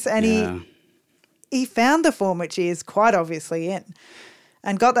case and he found the form which he is quite obviously in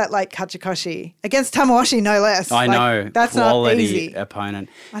and got that late Kachikoshi against Tamawashi, no less. I know. That's quality not easy. Opponent.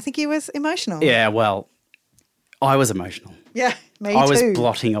 I think he was emotional. Yeah, well, I was emotional. Yeah, me I too. was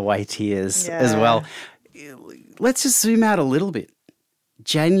blotting away tears as well. Let's just zoom out a little bit.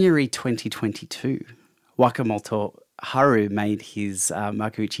 January 2022, Wakamoto Haru made his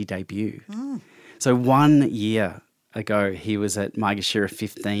Makuuchi debut. So 1 year ago, he was at Maegashira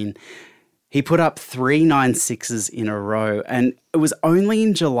 15. He put up 3 9-6s in a row, and it was only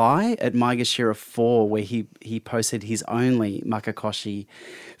in July at Maegashira 4 where he posted his only Makakoshi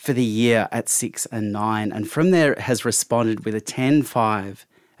for the year at 6 and 9, and from there has responded with a 10-5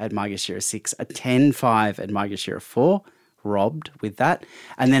 at Maegashira 6, a 10-5 at Maegashira 4, robbed with that,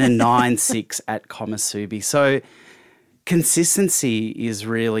 and then a 9-6 at Komusubi. So consistency is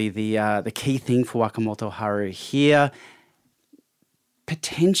really the key thing for Wakamoto Haru here.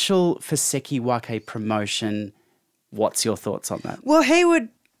 Potential for Sekiwake promotion. What's your thoughts on that? Well,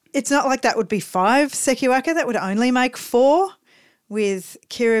 it's not like that would be 5 Sekiwake. That would only make 4 with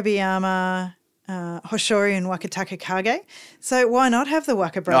Kiribayama, Hoshori and Wakataka Kage. So why not have the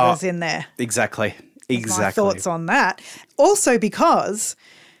Waka brothers in there? Exactly. My thoughts on that. Also because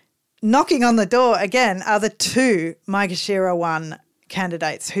knocking on the door again are the 2 Maegashira 1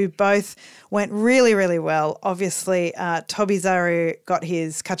 candidates who both went really, really well. Obviously, Tobizaru got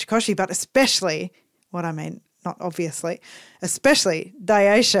his Kachikoshi, but especially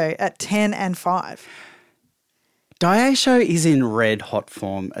Daisho at 10 and 5. Daisho is in red hot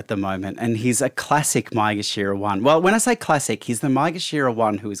form at the moment, and he's a classic Maegashira 1. Well, when I say classic, he's the Maegashira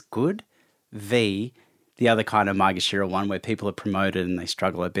 1 who is good, the other kind of Maegashira 1 where people are promoted and they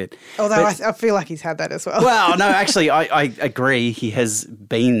struggle a bit. Although I feel like he's had that as well. Well, no, actually, I agree. He has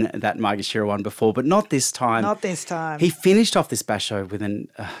been that Maegashira 1 before, but not this time. Not this time. He finished off this basho with it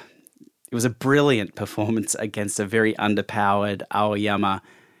was a brilliant performance against a very underpowered Aoyama.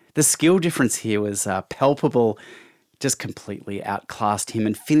 The skill difference here was palpable, just completely outclassed him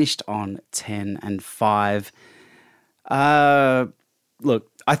and finished on 10 and 5. Look,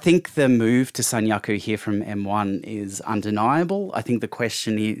 I think the move to Sanyaku here from M1 is undeniable. I think the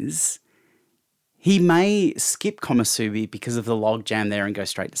question is, he may skip Komusubi because of the logjam there and go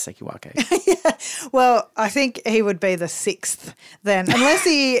straight to Sekiwake. Yeah. Well, I think he would be the 6th then, unless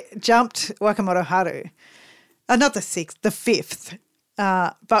he jumped Wakamoto Haru. Not the 6th, the 5th.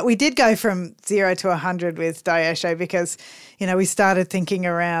 But we did go from 0 to 100 with Daisho because, we started thinking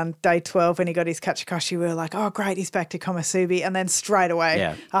around day 12 when he got his Kachikoshi, we were like, oh, great, he's back to Komusubi. And then straight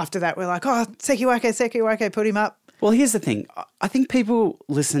away after that, we're like, oh, Sekiwake, put him up. Well, here's the thing. I think people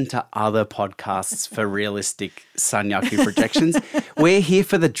listen to other podcasts for realistic Sanyaku projections. We're here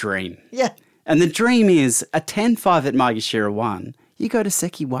for the dream. Yeah. And the dream is a 10-5 at Maegashira 1. You go to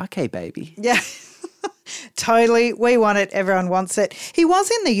Sekiwake, baby. Yeah. Totally. We want it. Everyone wants it. He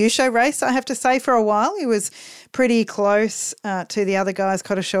was in the Yusho race, I have to say, for a while. He was pretty close to the other guys,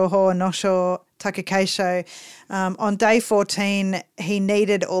 Koroshoho, Nosho, Takakeisho. On day 14, he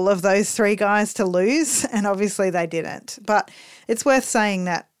needed all of those 3 guys to lose, and obviously they didn't. But it's worth saying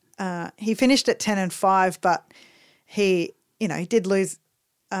that he finished at 10 and 5, but he did lose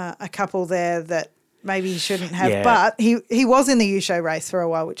a couple there that maybe he shouldn't have. Yeah. But he was in the Yusho race for a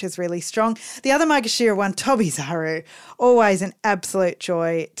while, which is really strong. The other Maegashira 1, Tobizaru, always an absolute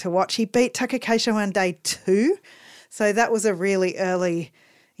joy to watch. He beat Takakeisho on day 2. So that was a really early,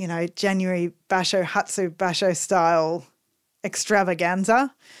 January basho, Hatsu basho style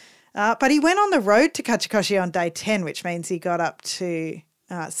extravaganza. But he went on the road to Kachikoshi on day 10, which means he got up to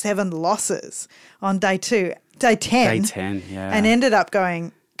 7 losses on day 10. Day 10, yeah. And ended up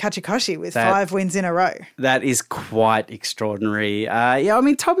going Kachikoshi with 5 wins in a row. That is quite extraordinary.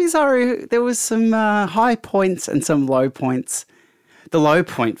 Tobizaru, there was some high points and some low points. The low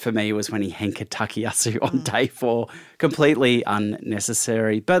point for me was when he henkered Takayasu on day 4. Completely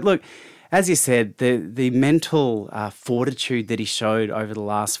unnecessary. But look, as you said, the mental fortitude that he showed over the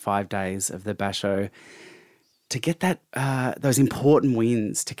last 5 days of the basho to get that those important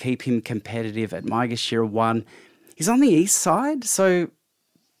wins to keep him competitive at Maegashira 1. He's on the east side, so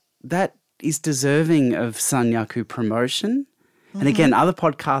that is deserving of Sanyaku promotion. And again, other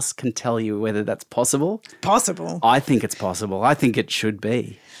podcasts can tell you whether that's possible. Possible. I think it's possible. I think it should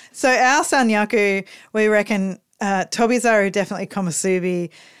be. So our Sanyaku, we reckon Tobizaru definitely Komusubi.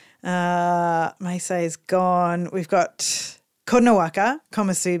 Meisei is gone. We've got Konowaka,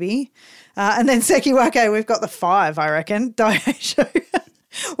 Komusubi. And then Sekiwake, we've got the 5, I reckon. Daisho,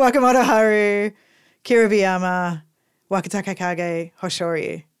 Wakamoto Haru, Kiribiyama, Wakataka Kage,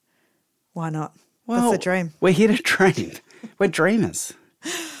 Hoshoryu. Why not? That's the dream. We're here to dream. We're dreamers.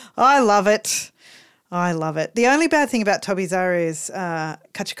 I love it. The only bad thing about Tobizaru's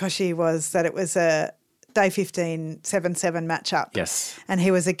Kachikoshi was that it was a day 15 7-7 matchup. Yes. And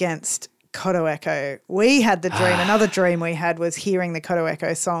he was against Koto Echo. We had the dream. Another dream we had was hearing the Koto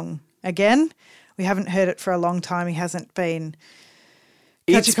Echo song again. We haven't heard it for a long time. He hasn't been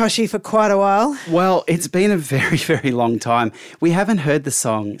Kachikoshi for quite a while. Well, it's been a very, very long time. We haven't heard the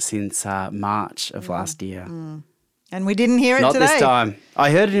song since March of last year. And we didn't hear it Not today. this time.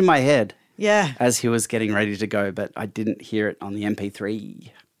 I heard it in my head. Yeah. As he was getting ready to go, but I didn't hear it on the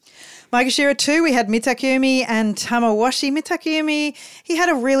MP3. Maegashira 2, we had Mitakeumi and Tamawashi. Mitakeumi, he had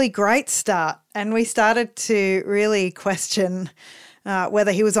a really great start, and we started to really question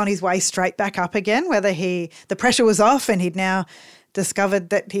whether he was on his way straight back up again, whether the pressure was off and he'd now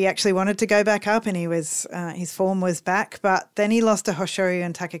discovered that he actually wanted to go back up and he was his form was back. But then he lost to Hoshoryu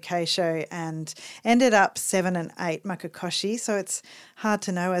and Takakeisho and ended up 7 and 8 Makukoshi. So it's hard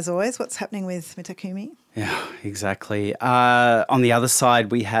to know, as always, what's happening with Mitakeumi. Yeah, exactly. On the other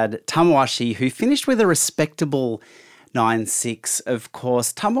side, we had Tamawashi, who finished with a respectable 9-6. Of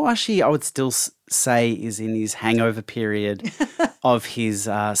course, Tamawashi, I would still say, is in his hangover period of his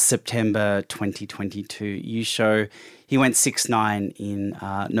September 2022 Yusho. He went 6-9 in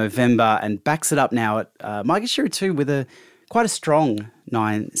November and backs it up now at Maegashira 2 with quite a strong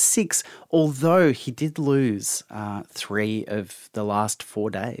 9-6, although he did lose 3 of the last 4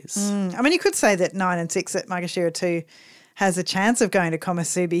 days. I mean, you could say that 9 and 6 at Maegashira 2 has a chance of going to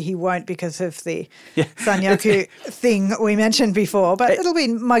Komusubi. He won't because of the Sanyaku thing we mentioned before, but it'll be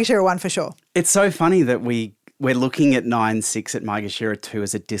Maegashira 1 for sure. It's so funny that we're looking at 9-6 at Maegashira 2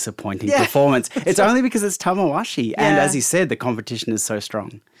 as a disappointing performance. It's only because it's Tamawashi. And as you said, the competition is so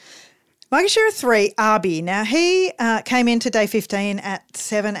strong. Maegashira 3, Abi. Now, he came into day 15 at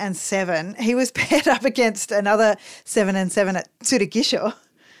 7 and 7. He was paired up against another 7 and 7 at Tsurugisho,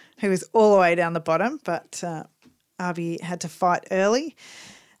 who was all the way down the bottom, but Abi had to fight early.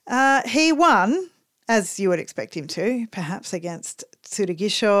 He won, as you would expect him to, perhaps against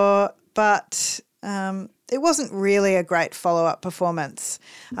Tsurugisho, but it wasn't really a great follow-up performance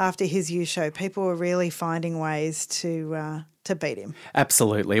after his Yusho. People were really finding ways to beat him.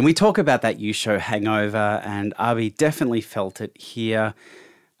 Absolutely. And we talk about that Yusho hangover, and Abi definitely felt it here.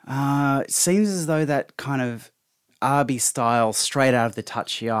 It seems as though that kind of Abi style, straight out of the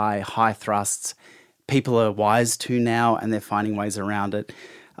Tachiai, high thrusts, people are wise to now and they're finding ways around it.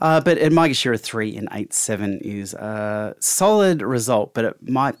 But at Maegashira 3 in 8-7 is a solid result, but it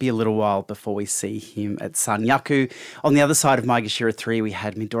might be a little while before we see him at Sanyaku. On the other side of Maegashira 3, we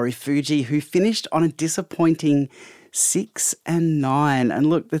had Midori Fuji, who finished on a disappointing 6 and 9. And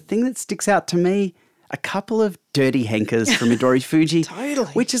look, the thing that sticks out to me, a couple of dirty henkers from Midori Fuji. Totally.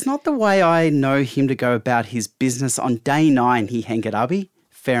 Which is not the way I know him to go about his business. On day 9, he henkered Abi.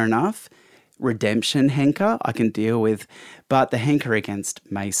 Fair enough. Redemption henker I can deal with, but the henker against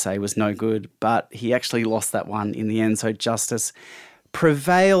Meisei was no good, but he actually lost that one in the end, so justice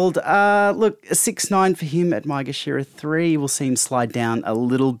prevailed. Look, a 6-9 for him at Maegashira 3. We'll see him slide down a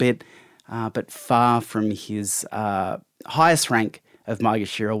little bit, but far from his highest rank of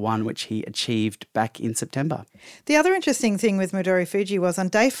Maegashira 1, which he achieved back in September. The other interesting thing with Midori Fuji was on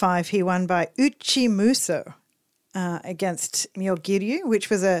day 5 he won by Uchimuso. Against Myogiryu, which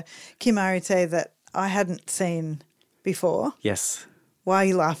was a kimarite that I hadn't seen before. Yes. Why are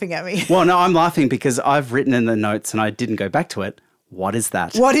you laughing at me? Well, no, I'm laughing because I've written in the notes and I didn't go back to it. What is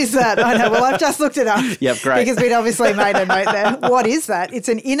that? What is that? I know. Well, I've just looked it up. Yep, great. Because we'd obviously made a note there. What is that? It's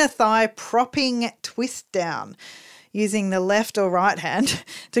an inner thigh propping twist down, using the left or right hand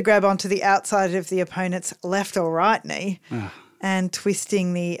to grab onto the outside of the opponent's left or right knee. and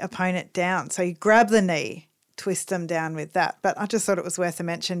twisting the opponent down. So you grab the knee, twist them down with that. But I just thought it was worth a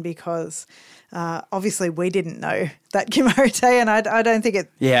mention because obviously we didn't know that Kimarite, and I don't think it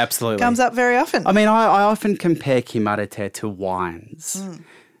absolutely comes up very often. I mean, I often compare Kimarite to wines.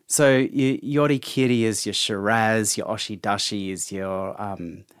 So your Yorikiri is your Shiraz, your Oshidashi is your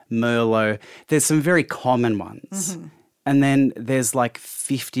Merlot. There's some very common ones. And then there's like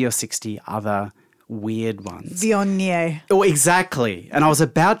 50 or 60 other weird ones. Viognier. Oh, exactly. And I was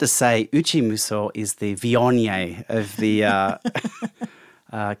about to say Uchimuso is the Viognier of the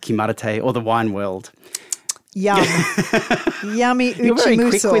Kimarite or the wine world. Yum. Yummy Uchimuso. You're very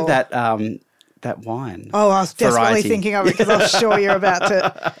quick with that wine. Oh, I was desperately variety. thinking of it because I was sure you're about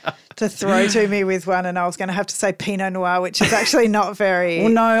to throw to me with one, and I was going to have to say Pinot Noir, which is actually not very... Well,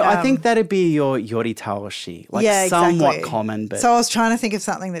 no, I think that'd be your Yoritaoshi. Like somewhat common, but... So I was trying to think of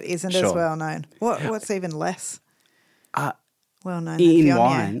something that isn't as Sure. well known. What's even less well known in than Viognier?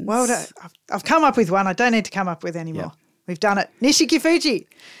 wines. Well, I've come up with one. I don't need to come up with any more. We've done it. Nishiki Fuji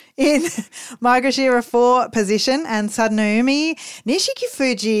in Maegashira 4 position, and Sadanoumi. Nishiki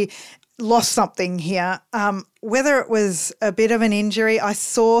Fuji lost something here. Whether it was a bit of an injury, I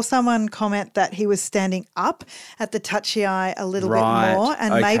saw someone comment that he was standing up at the Tachiai a little bit more,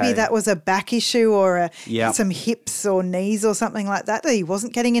 and maybe that was a back issue or some hips or knees or something like that he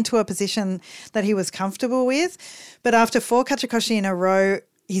wasn't getting into a position that he was comfortable with. But after 4 Kachikoshi in a row,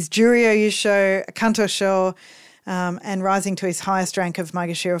 his Juryo Yusho, a Kanto Sho, and rising to his highest rank of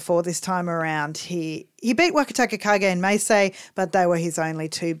Maegashira 4 this time around. He beat Wakataka Kage and Meisei, but they were his only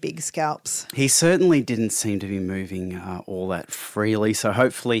 2 big scalps. He certainly didn't seem to be moving all that freely, so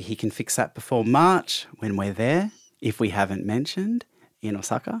hopefully he can fix that before March when we're there, if we haven't mentioned, in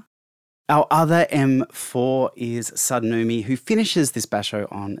Osaka. Our other M4 is Sadanoumi, who finishes this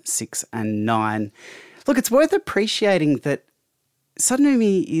basho on 6 and 9. Look, it's worth appreciating that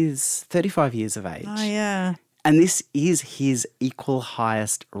Sadanoumi is 35 years of age. Oh, yeah. And this is his equal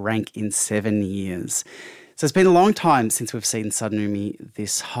highest rank in 7 years. So it's been a long time since we've seen Sadanoumi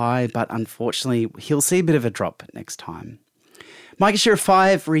this high, but unfortunately he'll see a bit of a drop next time. Maegashira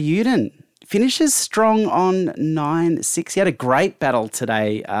 5, Ryuden finishes strong on 9-6. He had a great battle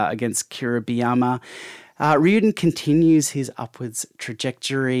today against Kiribiyama. Ryuden continues his upwards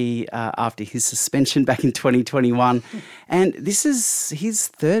trajectory after his suspension back in 2021. And this is his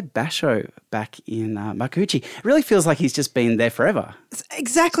 3rd basho back in Makuuchi. It really feels like he's just been there forever.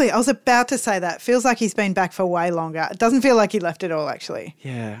 Exactly. I was about to say that. Feels like he's been back for way longer. It doesn't feel like he left at all, actually.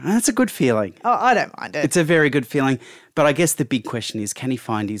 Yeah, and that's a good feeling. Oh, I don't mind it. It's a very good feeling. But I guess the big question is, can he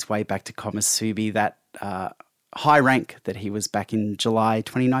find his way back to Komusubi, that high rank that he was back in July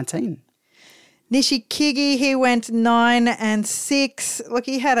 2019? Nishikigi, he went 9 and 6. Look,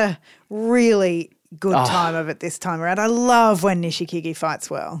 he had a really good time of it this time around. I love when Nishikigi fights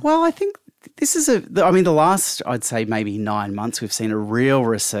well. Well, I think this is the last, I'd say maybe 9 months, we've seen a real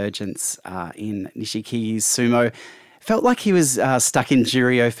resurgence in Nishikigi's sumo. Felt like he was stuck in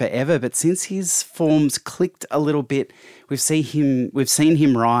Juryo forever, but since his forms clicked a little bit, we've seen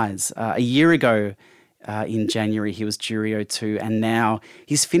him rise. A year ago, in January, he was Juryo 2, and now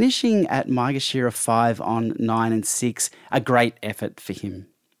he's finishing at Maegashira 5 on 9 and 6. A great effort for him.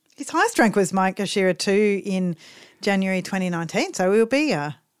 His highest rank was Maegashira 2 in January 2019, so we'll be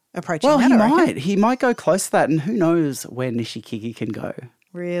approaching that, Well, I reckon. he might go close to that, and who knows where Nishikigi can go.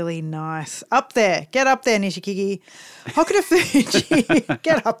 Really nice. Up there. Get up there, Nishikigi. Hokuto Fuji.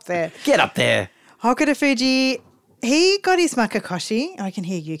 Get up there. Get up there. Hokuto Fuji, he got his Makakoshi. I can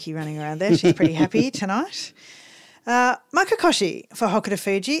hear Yuki running around there. She's pretty happy tonight. Makakoshi for Hokuto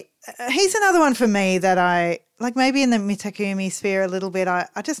Fuji. He's another one for me that I, like maybe in the Mitakumi sphere a little bit, I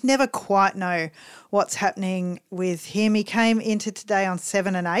just never quite know what's happening with him. He came into today on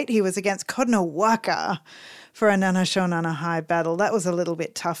 7 and 8. He was against Kodonowaka for a Nanasho Nanahai battle. That was a little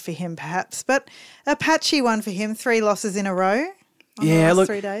bit tough for him perhaps, but a patchy one for him. 3 losses in a row on the last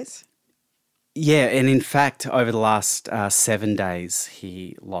 3 days. Yeah, and in fact, over the last 7 days,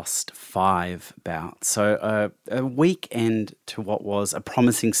 he lost 5 bouts. So a weak end to what was a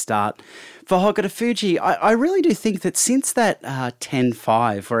promising start for Hokuto Fuji. I really do think that since that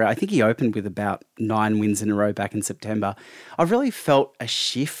 10-5, where I think he opened with about 9 wins in a row back in September, I've really felt a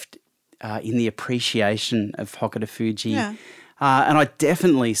shift in the appreciation of Hokuto Fuji. Yeah. And I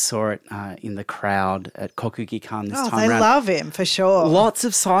definitely saw it in the crowd at Kokugi-kan this time they around. love him for sure. Lots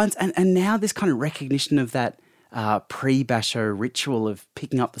of signs, and now this kind of recognition of that pre-basho ritual of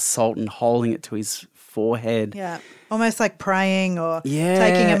picking up the salt and holding it to his forehead. Yeah, almost like praying or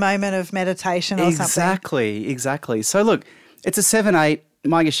taking a moment of meditation or something. Exactly. So look, it's a 7-8,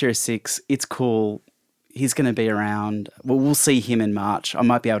 Maegashira 6, it's cool. he's going to be around. Well, we'll see him in March. I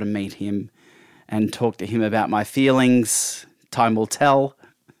might be able to meet him and talk to him about my feelings. Time will tell.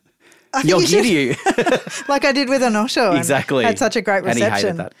 Miyokiryu. Like I did with Onosho. Exactly. Had such a great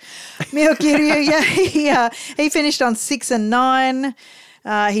reception. And he hated that. Miyokiryu, he finished on 6-9.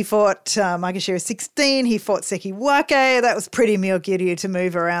 He fought Maegashira 16. He fought Sekiwake. That was pretty Miyokiryu to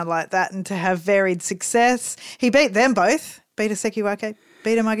move around like that and to have varied success. He beat them both. Beat a Sekiwake,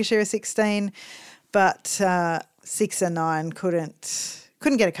 beat a Maegashira 16, but 6-9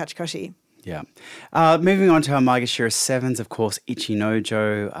 couldn't get a Kachikoshi. Yeah. Moving on to our Maegashira 7s, of course,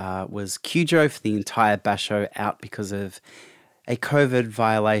 Ichinojo was Kyujo for the entire basho, out because of a COVID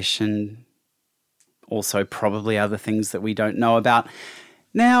violation, also probably other things that we don't know about.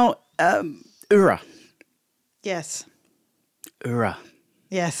 Now, Ura. Yes. Ura.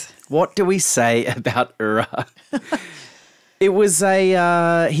 Yes. What do we say about Ura? It was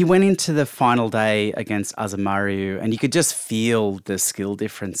he went into the final day against Azumaryu, and you could just feel the skill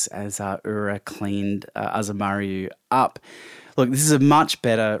difference as Ura cleaned Azumaryu up. Look, this is a much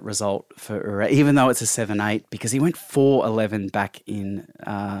better result for Ura, even though it's a 7-8, because he went 4-11 back in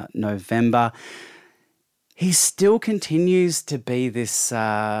November. He still continues to be this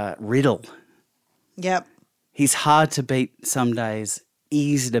riddle. Yep. He's hard to beat some days,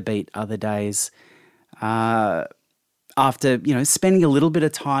 easy to beat other days. After, spending a little bit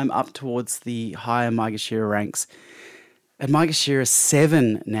of time up towards the higher Maegashira ranks. And Maegashira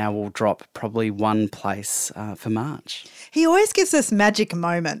 7 now will drop probably one place for March. He always gives us magic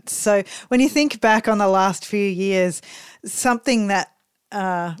moments. So when you think back on the last few years, something that,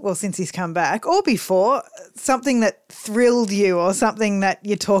 since he's come back, or before, something that thrilled you or something that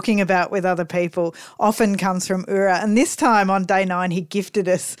you're talking about with other people often comes from Ura. And this time on day 9, he gifted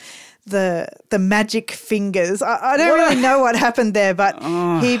us the magic fingers. I don't really know what happened there, but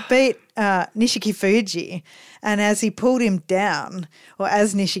he beat Nishiki Fuji, and as he pulled him down, or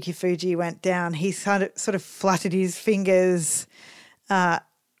as Nishiki Fuji went down, he sort of fluttered his fingers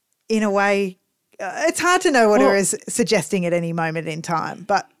in a way. It's hard to know what he was suggesting at any moment in time,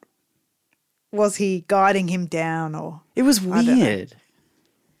 but was he guiding him down or? It was weird.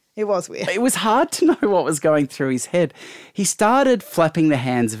 It was weird. It was hard to know what was going through his head. He started flapping the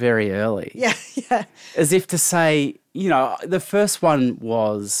hands very early. Yeah. As if to say, the first one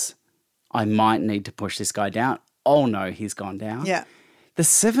was, I might need to push this guy down. Oh no, he's gone down. Yeah. The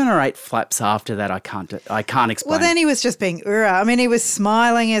 7 or 8 flaps after that, I can't explain. Well, then he was just being Ura. I mean, he was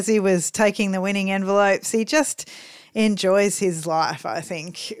smiling as he was taking the winning envelopes. He just enjoys his life, I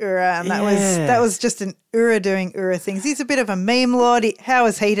think, Ura, and that was just an Ura doing Ura things. He's a bit of a meme lord. How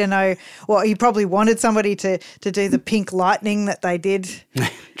is he to know? Well, he probably wanted somebody to do the pink lightning that they did.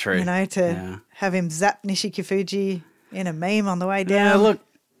 True. Have him zap Nishiki Fuji in a meme on the way down. Yeah, look,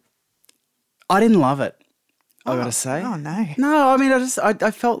 I didn't love it, I got to say. Oh, no. No, I mean,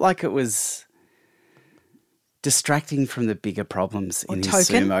 I felt like it was distracting from the bigger problems in his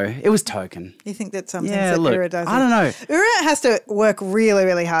sumo. It was token. You think that's something that Ura does? I don't know. Ura has to work really,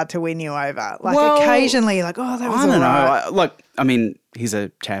 really hard to win you over. Occasionally, that was all right. I don't know. He's a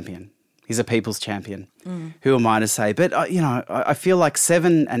champion. He's a people's champion. Who am I to say? But, I feel like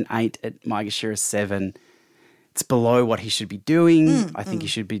 7 and 8 at Maegashira 7, it's below what he should be doing. I think he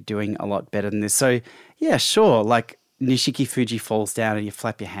should be doing a lot better than this. So, yeah, sure, Nishiki Fuji falls down and you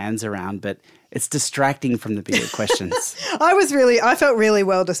flap your hands around, but it's distracting from the bigger questions. I felt really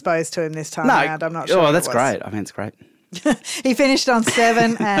well disposed to him this time around. I'm not sure. Oh, that's great. I mean, it's great. He finished on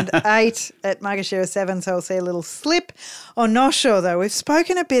 7 and 8 at Maegashira 7, so we'll see a little slip. Onosho, though, we've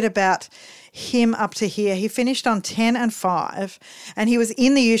spoken a bit about him up to here. He finished on 10 and 5, and he was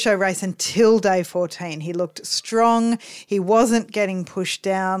in the Yusho race until day 14. He looked strong. He wasn't getting pushed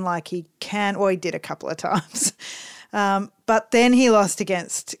down like he can, or he did a couple of times. But then he lost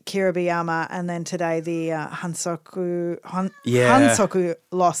against Kiribiyama, and then today the Hansoku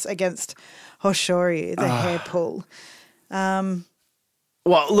loss against Hoshoryu, the hair pull. Well,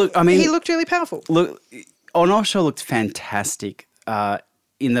 look, I mean, he looked really powerful. Look, Onosho looked fantastic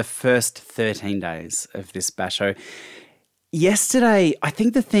in the first 13 days of this basho. Yesterday, I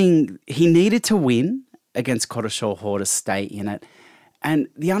think the thing, he needed to win against Koroshoho to stay in it. And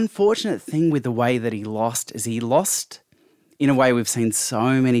the unfortunate thing with the way that he lost is he lost in a way we've seen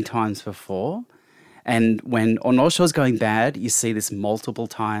so many times before. And when Onosho's going bad, you see this multiple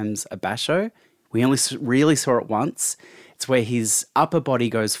times a basho. We only really saw it once. It's where his upper body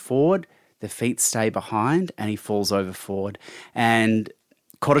goes forward, the feet stay behind, and he falls over forward. And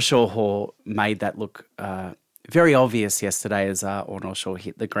Koroshoho made that look very obvious yesterday as Onosho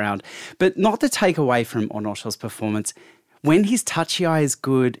hit the ground. But not to take away from Onosho's performance, when his tachi-eye is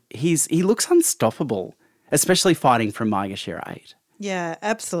good, he looks unstoppable. especially fighting from Maegashira 8. Yeah,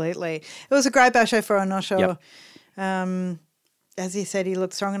 absolutely. It was a great basho for Onosho. Yep. As he said, he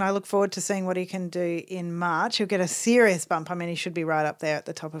looked strong, and I look forward to seeing what he can do in March. He'll get a serious bump. I mean, he should be right up there at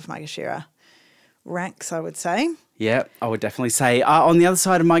the top of Maegashira ranks, I would say. Yeah, I would definitely say. On the other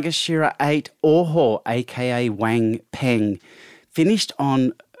side of Maegashira 8, Oho, a.k.a. Wang Peng, finished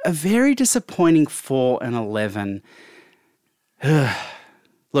on a very disappointing 4-11.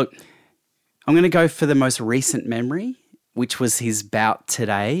 Look, I'm going to go for the most recent memory, which was his bout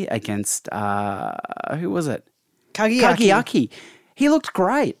today against, who was it? Kageaki. He looked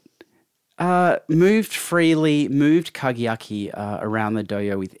great. Moved freely, moved Kageaki around the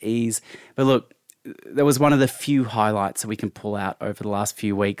doyo with ease. But look, that was one of the few highlights that we can pull out over the last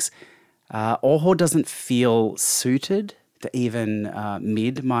few weeks. Oho doesn't feel suited to even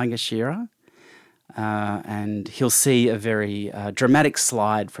mid Maegashira. And he'll see a very dramatic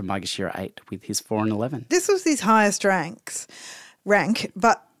slide from Maegashira 8 with his 4-11. This was his highest rank,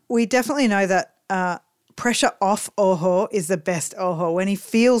 but we definitely know that pressure off Oho is the best Oho. When he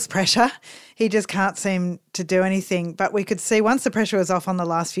feels pressure, he just can't seem to do anything. But we could see once the pressure was off on the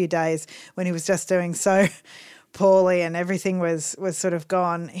last few days when he was just doing so poorly and everything was sort of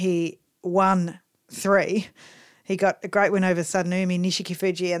gone, he won 3. He got a great win over Sadanumi,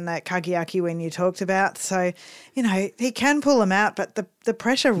 Nishikifuji and that Kageaki win you talked about. So, you know, he can pull them out, but the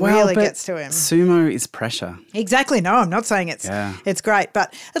pressure really gets to him. Sumo is pressure. Exactly. No, I'm not saying it's great,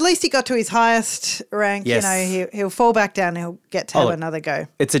 but at least he got to his highest rank. Yes. You know, he'll fall back down and he'll get to have another go.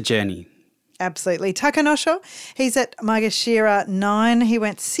 It's a journey. Absolutely. Takanosho, he's at Maegashira 9. He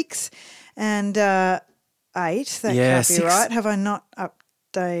went 6 and 8. That can't be 6. right. Have I not updated?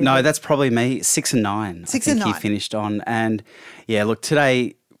 No, that's probably me. 6 and 9. 6 I and think 9. he finished on. And yeah, look,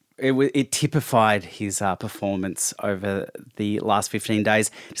 today it typified his performance over the last 15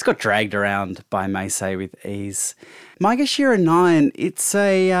 days. Just got dragged around by Meisei with ease. Maegashira 9, it's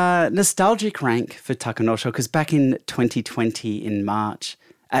a nostalgic rank for Takanosho because back in 2020 in March,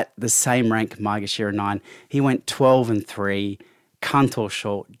 at the same rank, Maegashira 9, he went 12-3. Kanto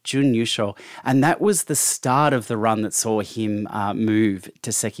Sho, Jun Yusho, and that was the start of the run that saw him move to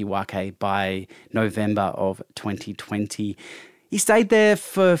Sekiwake by November of 2020. He stayed there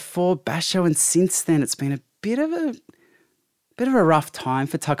for 4 basho, and since then it's been a bit of a rough time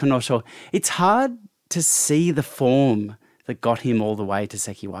for Takanosho. It's hard to see the form that got him all the way to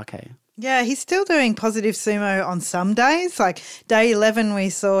Sekiwake. Yeah, he's still doing positive sumo on some days. Like day 11, we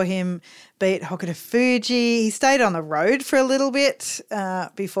saw him beat Hokuto Fuji. He stayed on the road for a little bit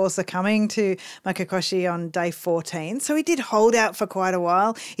before succumbing to Makakoshi on day 14. So he did hold out for quite a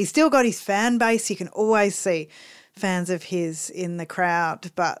while. He's still got his fan base. You can always see fans of his in the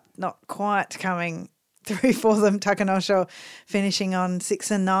crowd, but not quite coming through for them. Takanosho finishing on 6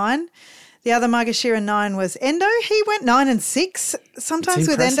 and 9. The other Maegashira 9 was Endo. He went 9 and 6. Sometimes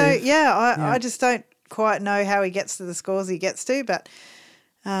with Endo, I just don't quite know how he gets to the scores he gets to, but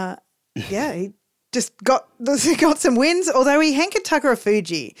he just got some wins. Although he hankered Takara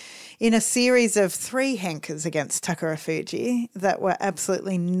Fuji in a series of 3 hankers against Takara Fuji that were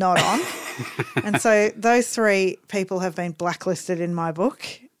absolutely not on, and so those 3 people have been blacklisted in my book.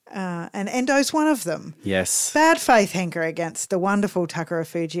 And Endo's one of them. Yes. Bad faith hanker against the wonderful Takara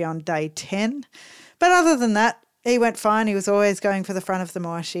Fuji on day 10. But other than that, he went fine. He was always going for the front of the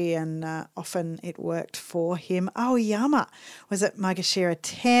moashi and often it worked for him. Aoyama was at Maegashira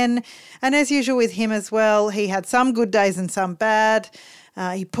 10. And as usual with him as well, he had some good days and some bad.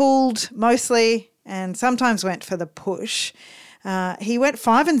 He pulled mostly and sometimes went for the push. He went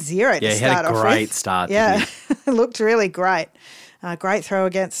 5 and 0 to start off with. Yeah, he had a great start. Yeah, looked really great. Great throw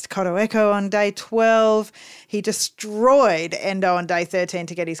against Kotoeko on day 12. He destroyed Endo on day 13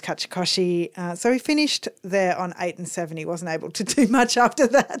 to get his Kachikoshi. So he finished there on 8 and 7. He wasn't able to do much after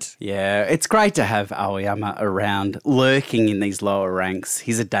that. Yeah, it's great to have Aoyama around, lurking in these lower ranks.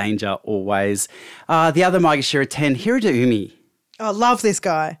 He's a danger always. The other Maegashira 10, Hirada Umi. Oh, love this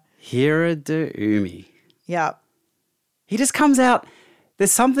guy. Hirada Umi. Yeah. He just comes out.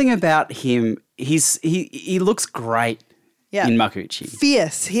 There's something about him. He looks great. Yeah. In Makuuchi.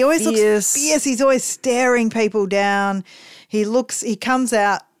 Fierce. He always looks fierce. He's always staring people down. He comes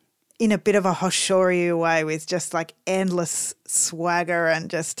out in a bit of a Hoshoryu way with just like endless swagger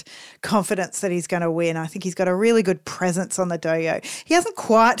and just confidence that he's going to win. I think he's got a really good presence on the doyo. He hasn't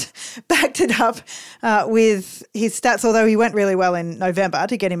quite backed it up with his stats, although he went really well in November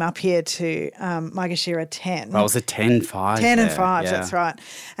to get him up here to Maegashira 10. Well, it was a 10-5. 10 and 5, that's right.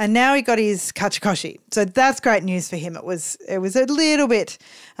 And now he got his Kachikoshi. So that's great news for him. It was a little bit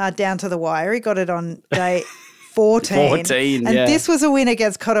down to the wire. He got it on day 14. 14, and yeah. this was a win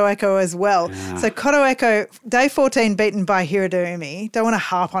against Kotoeko as well. Yeah. So Kotoeko, day 14 beaten by Hiradoumi. Don't want to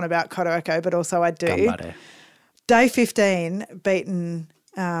harp on about Kotoeko, but also I do. Ganbare. Day 15 beaten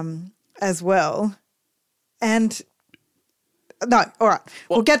as well. And no, all right.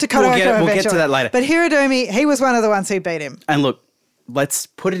 We'll get to Kotoeko eventually. We'll get to that later. But Hiradoumi, he was one of the ones who beat him. And look, let's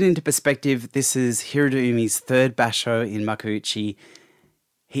put it into perspective. This is Hiradoumi's third basho in Makuuchi.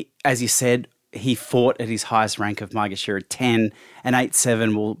 He, as you said, he fought at his highest rank of Maegashira 10, and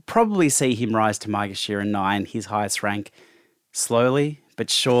 8-7 will probably see him rise to Maegashira 9, his highest rank. Slowly but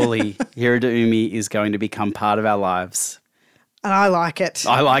surely, Hiradoumi is going to become part of our lives. And I like it.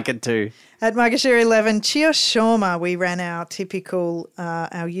 I like it too. At Maegashira 11, Chiyoshima, we ran our typical,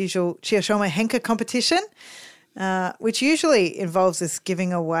 our usual Chiyoshima Henka competition, which usually involves us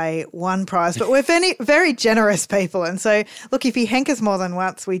giving away one prize. But we're very, very generous people. And so, look, if he Henkas more than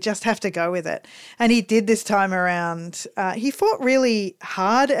once, we just have to go with it. And he did this time around. He fought really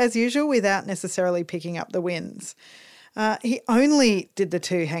hard, as usual, without necessarily picking up the wins. He only did the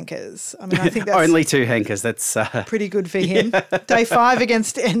 2 Henkas. I mean, I think that's only 2 Henkas. That's pretty good for him. Day 5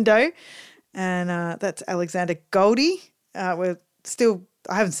 against Endo. And that's Alexander Goldie. We're still,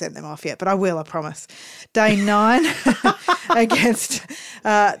 I haven't sent them off yet, but I will, I promise. Day 9 against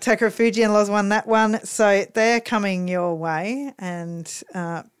Takara Fuji, and Loz won that one. So they're coming your way. And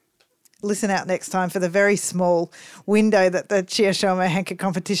listen out next time for the very small window that the Chiyoshima Henka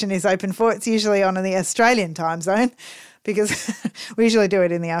competition is open for. It's usually on in the Australian time zone because we usually do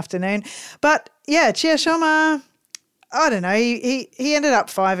it in the afternoon. But yeah, Chiyoshima, I don't know. He ended up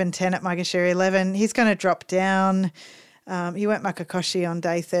 5-10 at Maegashira 11. He's going to drop down. He went Makakoshi on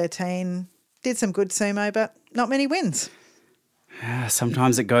day 13. Did some good sumo, but not many wins.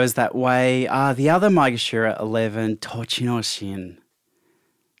 Sometimes it goes that way. The other Maegashira 11, Tochinoshin.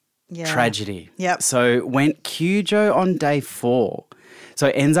 Yeah. Tragedy. Yep. So went Kyujo on day 4. So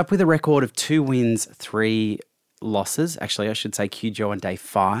it ends up with a record of 2 wins, 3 losses. Actually, I should say Kyujo on day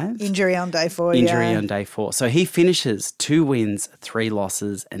 5. Injury on day 4, Injury on day 4. So he finishes 2 wins, 3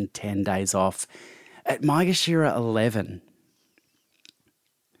 losses and 10 days off. At Maegashira 11,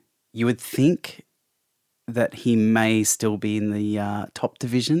 you would think that he may still be in the top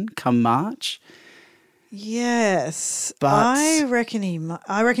division come March. Yes, But I reckon he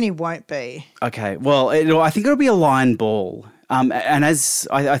won't be. Okay, well, I think it'll be a line ball. And as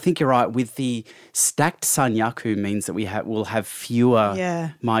I think you're right, with the stacked Sanyaku means that we'll have fewer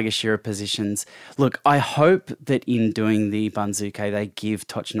Maegashira positions. Look, I hope that in doing the Banzuke, they give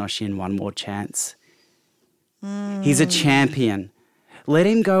Tochinoshin one more chance. He's a champion. Let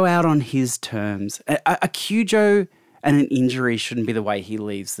him go out on his terms. A Kyujo and an injury shouldn't be the way he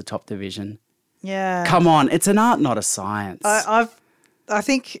leaves the top division. Yeah. Come on, it's an art, not a science. I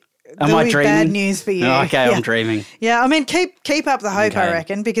think Am there'll I be dreaming? bad news for you. Oh, okay, Yeah. I'm dreaming. Yeah, I mean, keep up the hope, I Okay.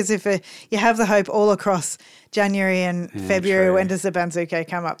 reckon, because if you have the hope all across January and February, true. when does the Banzuke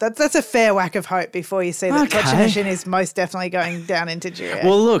come up? That's a fair whack of hope before you see that Okay. Tochinoshin is most definitely going down into Juryo.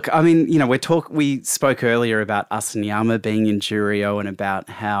 Well, look, I mean, we spoke earlier about Asanyama being in Juryo and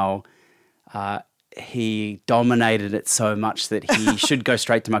about how he dominated it so much that he should go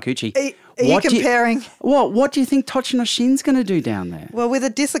straight to Makuuchi. Are you comparing? What do you think Tochinoshin's going to do down there? Well, with a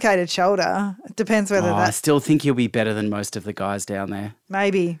dislocated shoulder, it depends whether I that's still think he'll be better than most of the guys down there.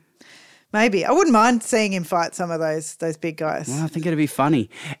 maybe. I wouldn't mind seeing him fight some of those big guys. Well, I think it'd be funny.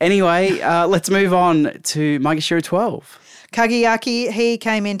 Anyway, let's move on to Maegashira 12. Kageyaki, he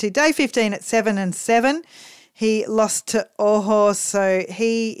came into day 15 at 7-7. He lost to Oho, so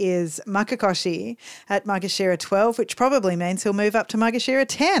he is Makakoshi at Maegashira 12, which probably means he'll move up to Maegashira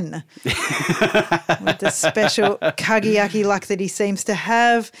 10 with the special Kageyaki luck that he seems to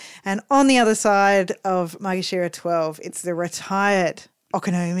have. And on the other side of Maegashira 12, it's the retired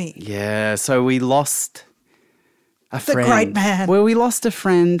Okonomi. Yeah, so we lost a friend. The great man. Well, we lost a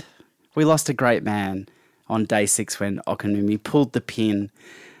friend. We lost a great man on day 6 when Okonomi pulled the pin.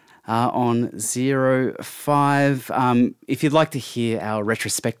 On 05. If you'd like to hear our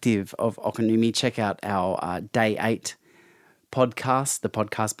retrospective of Okonomi, check out our Day 8 podcast, the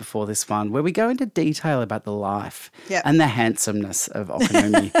podcast before this one, where we go into detail about the life and the handsomeness of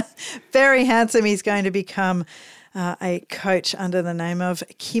Okonomi. Very handsome. He's going to become a coach under the name of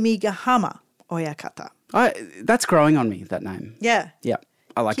Kimigahama Oyakata. That's growing on me, that name. Yeah. Yeah,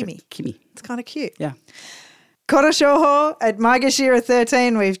 I like Kimi. it. Kimi. It's kind of cute. Yeah. Koroshoho at Maegashira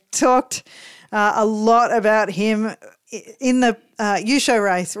 13. We've talked a lot about him in the Yusho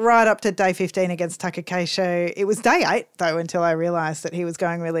race right up to day 15 against Takakeisho. It was day 8, though, until I realised that he was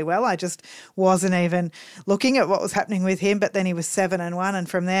going really well. I just wasn't even looking at what was happening with him, but then he was 7-1, and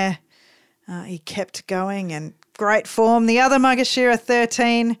from there he kept going and great form. The other Maegashira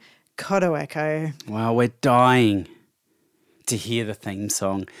 13, Kotoeko. Wow, we're dying to hear the theme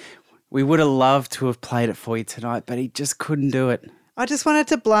song. We would have loved to have played it for you tonight, but he just couldn't do it. I just wanted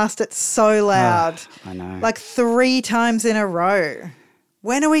to blast it so loud. I know. Like 3 times in a row.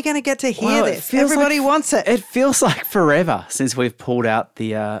 When are we going to get to hear this? Everybody wants it. It feels like forever since we've pulled out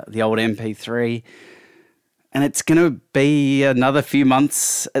the old MP3. And it's going to be another few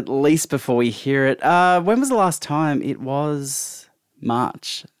months at least before we hear it. When was the last time? It was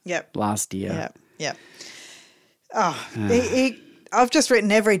March last year. Yep. Oh, I've just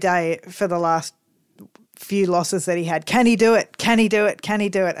written every day for the last few losses that he had. Can he do it? Can he do it? Can he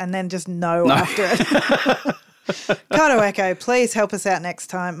do it? And then just no. After it. Kotoeko, please help us out next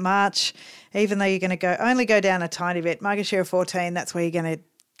time. March, even though you're going to only go down a tiny bit. Maegashira 14, that's where you're going to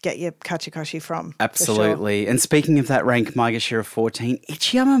get your Kachikoshi from. Absolutely. Sure. And speaking of that rank, Maegashira 14,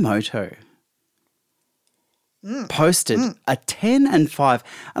 Ichi Yamamoto posted a 10 and 5.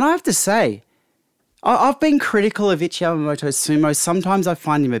 And I have to say, I've been critical of Ichi Yamamoto's sumo. Sometimes I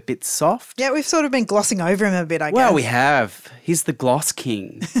find him a bit soft. Yeah, we've sort of been glossing over him a bit, I guess. Well, we have. He's the gloss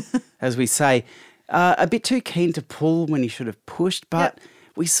king, as we say. A bit too keen to pull when he should have pushed, but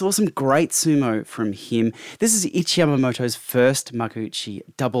we saw some great sumo from him. This is Ichi Yamamoto's first Makuuchi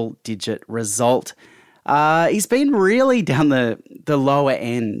double-digit result. He's been really down the lower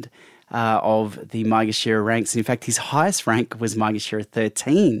end of the Maegashira ranks. In fact, his highest rank was Maegashira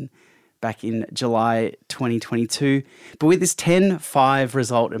 13 back in July 2022. But with this 10-5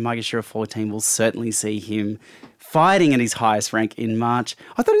 result in Maegashira 14, we'll certainly see him fighting at his highest rank in March.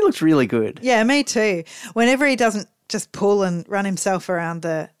 I thought he looked really good. Yeah, me too. Whenever he doesn't just pull and run himself around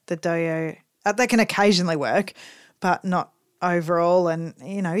the doyo, that can occasionally work, but not overall. And,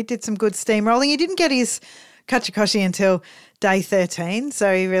 he did some good steamrolling. He didn't get his Kachikoshi until day 13,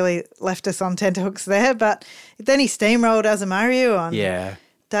 so he really left us on tenterhooks there. But then he steamrolled Azumaryu on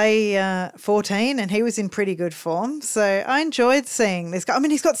day 14, and he was in pretty good form. So I enjoyed seeing this guy. I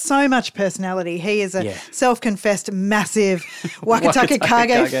mean, he's got so much personality. He is a self-confessed massive Wakataka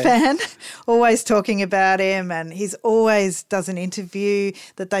Kage fan, always talking about him, and he's always does an interview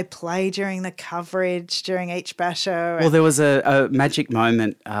that they play during the coverage during each basho. Well, there was a magic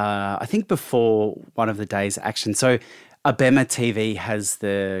moment, I think before one of the day's action. So Abema TV has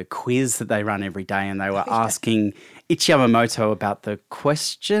the quiz that they run every day, and they were asking Ichi Yamamoto about the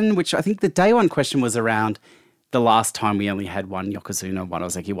question, which I think the day one question was around the last time we only had one Yokozuna, one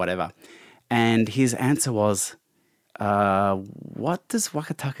Ozeki, whatever. And his answer was, what does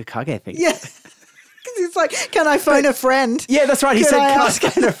Wakataka Kage think? Yeah. He's like, can I phone a friend? Yeah, that's right. He said, can I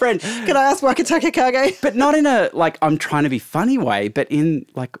phone a friend? Can I ask Wakataka Kage? But not in a, I'm trying to be funny way, but in,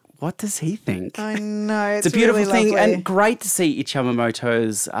 what does he think? I know. It's a beautiful really thing. lovely. And great to see Ichi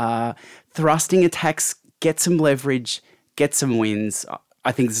Yamamoto's thrusting attacks get some leverage, get some wins.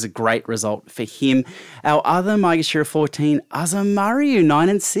 I think this is a great result for him. Our other Maegashira 14, Azumaryu, 9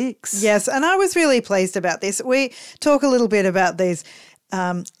 and 6. Yes, and I was really pleased about this. We talk a little bit about these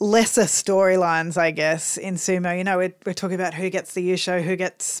lesser storylines, I guess, in sumo. We're talking about who gets the Yusho, who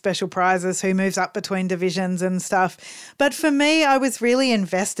gets special prizes, who moves up between divisions and stuff. But for me, I was really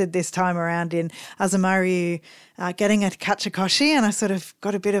invested this time around in Azumaryu getting a Kachikoshi, and I sort of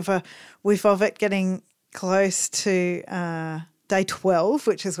got a bit of a whiff of it getting close to day 12,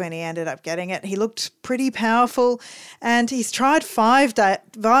 which is when he ended up getting it. He looked pretty powerful, and he's tried five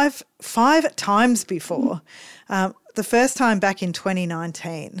times before. The first time back in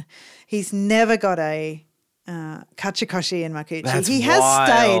 2019. He's never got a Kachikoshi in Makuuchi. That's he has wild.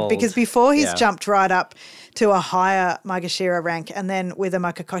 Stayed because before he's jumped right up to a higher Maegashira rank, and then with a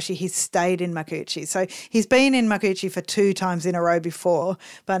Makukoshi he's stayed in Makuuchi. So he's been in Makuuchi for 2 times in a row before,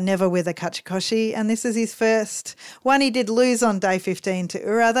 but never with a Kachikoshi, and this is his first one. He did lose on day 15 to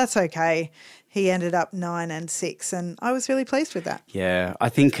Ura. That's okay. He ended up 9 and 6, and I was really pleased with that. Yeah, I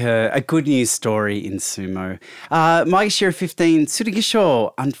think a good news story in sumo. Maegashira 15,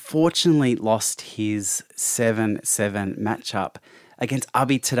 Tsurugisho unfortunately lost his 7-7 matchup against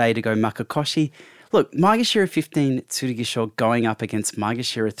Abi today to go Makukoshi. Look, Maegashira 15, Tsurugisho going up against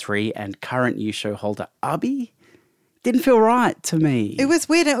Maegashira 3 and current Yusho holder Abi didn't feel right to me. It was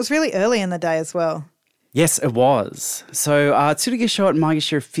weird, and it was really early in the day as well. Yes, it was. So Tsurugisho at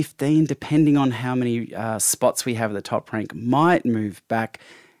Maegashira 15, depending on how many spots we have at the top rank, might move back.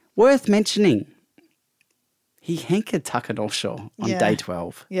 Worth mentioning, he henkered Takanosho on day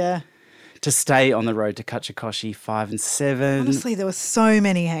 12. Yeah. To stay on the road to Kachikoshi 5 and 7. Honestly, there were so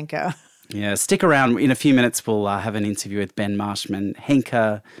many henker. Yeah, stick around. In a few minutes, we'll have an interview with Ben Marshman.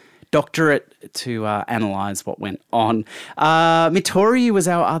 Henker doctorate to analyse what went on. Mitori was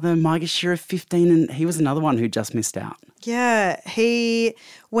our other Maegashira 15, and he was another one who just missed out. Yeah, he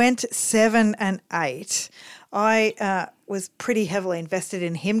went 7 and 8. I was pretty heavily invested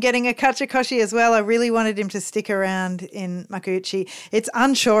in him getting a Kachikoshi as well. I really wanted him to stick around in Makuuchi. It's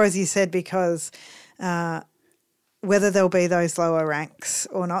unsure, as you said, because whether there'll be those lower ranks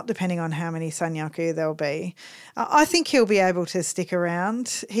or not, depending on how many Sanyaku there'll be. I think he'll be able to stick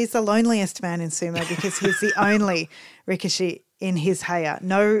around. He's the loneliest man in sumo because he's the only Rikishi in his heya.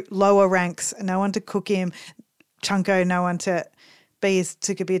 No lower ranks, no one to cook him, Chunko, no one to be his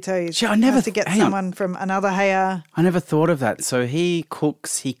tsukabito. Gee, I never has to get someone from another heya. I never thought of that. So he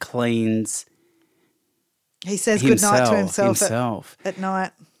cooks, he cleans. He says goodnight to himself. At night.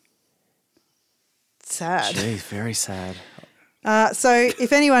 Sad. Jeez, very sad. So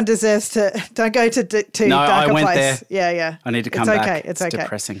if anyone deserves to, don't go to No, darker I went place. there. Yeah. I need to come it's back. Okay. It's okay.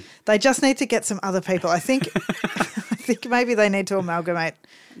 Depressing. They just need to get some other people. I think I think maybe they need to amalgamate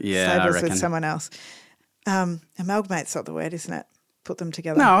stables with someone else. Amalgamate's not the word, isn't it? Put them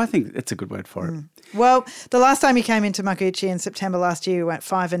together. No, I think it's a good word for it. Well, the last time he came into Makuuchi in September last year, he went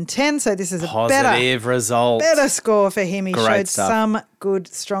 5 and 10. So this is a positive result. Better score for him. He Great showed stuff. some good,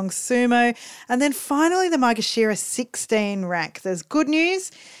 strong sumo. And then finally the Maegashira 16 rank. There's good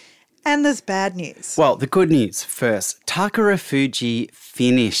news and there's bad news. Well, the good news first. Takara Fuji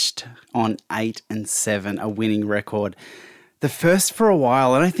finished on 8 and 7, a winning record. The first for a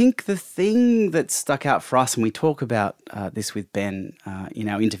while, and I think the thing that stuck out for us, and we talk about this with Ben in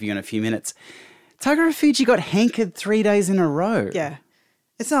our interview in a few minutes, Takara Fuji got hankered 3 days in a row. Yeah,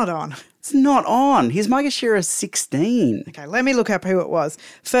 it's not on. It's not on. He's Maegashira 16. Okay, let me look up who it was.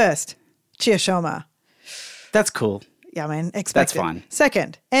 First, Chiyoshoma. That's cool. Yeah, I mean, expected. That's fine.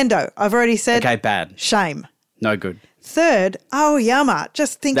 Second, Endo. I've already said. Okay, bad. Shame. No good. Third, Aoyama.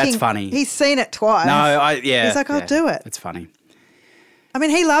 Just thinking. That's funny. He's seen it twice. Yeah. He's like, I'll do it. It's funny. I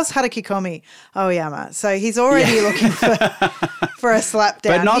mean, he loves Harakikomi Aoyama, so he's already looking for a slap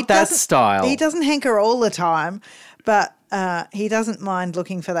down. But not that style. He doesn't hanker all the time, but he doesn't mind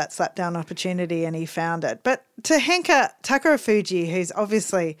looking for that slap down opportunity, and he found it. But to hanker Takara Fuji, who's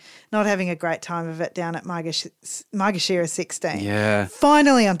obviously not having a great time of it down at Maegashira 16. Yeah.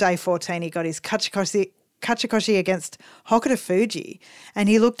 Finally, on day 14, he got his Kachikoshi against Hokuto Fuji, and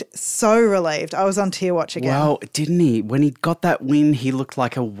he looked so relieved. I was on Tier Watch again. Well, didn't he? When he got that win, he looked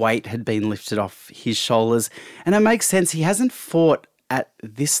like a weight had been lifted off his shoulders. And it makes sense. He hasn't fought at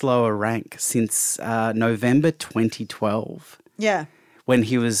this lower rank since November 2012. Yeah. When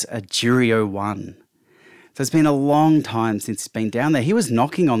he was a Juryo 1. So it's been a long time since he's been down there. He was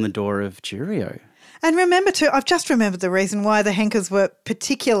knocking on the door of Juryo. And remember too, I've just remembered the reason why the hankers were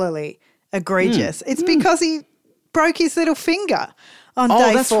particularly egregious. It's because he broke his little finger on day 4.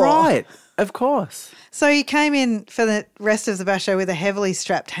 Oh, that's right. Of course. So he came in for the rest of the basho with a heavily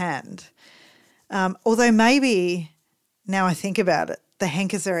strapped hand. Although maybe, now I think about it, the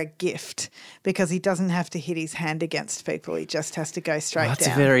hankers are a gift because he doesn't have to hit his hand against people. He just has to go straight down. That's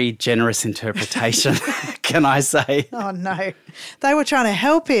a very generous interpretation, can I say? Oh, no. They were trying to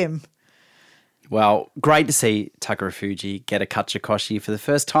help him. Well, great to see Takara Fuji get a Kachikoshi for the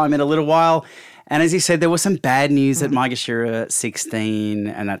first time in a little while. And as you said, there was some bad news at Maegashira 16,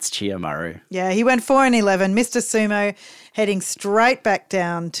 and that's Chiyomaru. Yeah, he went 4 and 11. Mr. Sumo heading straight back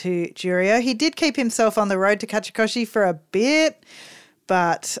down to Juryo. He did keep himself on the road to Kachikoshi for a bit,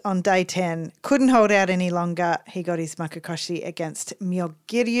 but on day 10, couldn't hold out any longer. He got his Makukoshi against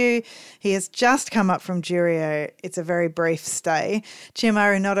Myogiryu. He has just come up from Juryo. It's a very brief stay.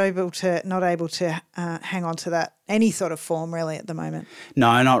 Chiyomaru not able to hang on to that any sort of form really at the moment.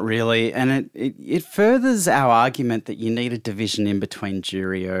 No, not really. And it furthers our argument that you need a division in between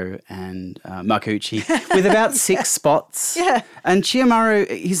Juryo and Makuuchi with about 6 spots. Yeah. And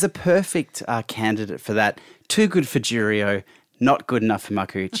Chiyomaru, he's a perfect candidate for that. Too good for Juryo. Not good enough for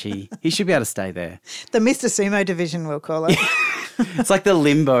Makuuchi. He should be able to stay there. The Mr. Sumo division, we'll call it. It's like the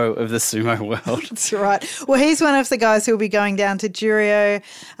limbo of the sumo world. That's right. Well, he's one of the guys who will be going down to Juryo.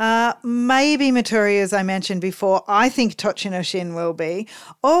 Maybe Mitori, as I mentioned before. I think Tochinoshin will be.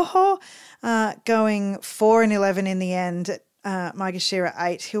 Oho going 4 and 11 in the end. Maegashira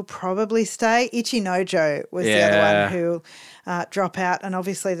 8, he'll probably stay. Ichinojo was the other one who'll drop out. And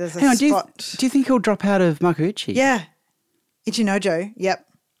obviously there's a spot. Do you think he'll drop out of Makuuchi? Yeah. Ichinojo, yep.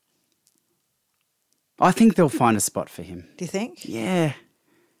 I think they'll find a spot for him. Do you think? Yeah.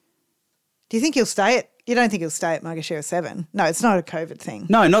 Do you think he'll stay at... You don't think he'll stay at Maegashira 7? No, it's not a COVID thing.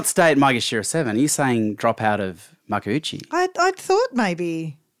 No, not stay at Maegashira 7. Are you saying drop out of Makuuchi? I thought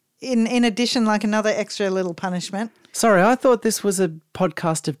maybe in addition, like another extra little punishment. Sorry, I thought this was a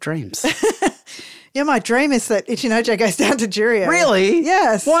podcast of dreams. Yeah, my dream is that Ichinojo goes down to Juryo. Really?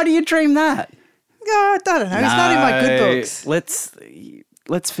 Yes. Why do you dream that? Oh, I don't know. It's not in my good books.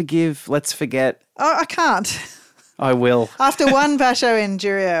 Let's forget. Oh, I can't. I will. After one basho in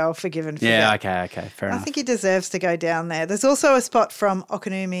Juryo, I'll forgive and forget. Yeah, okay, fair enough. I think he deserves to go down there. There's also a spot from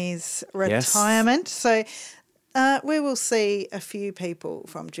Okunumi's retirement. So we will see a few people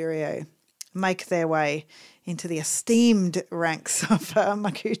from Juryo make their way into the esteemed ranks of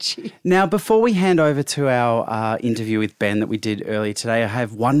Makuuchi. Now, before we hand over to our interview with Ben that we did earlier today, I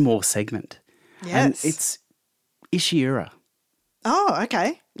have one more segment. Yes. And it's Ishiura. Oh,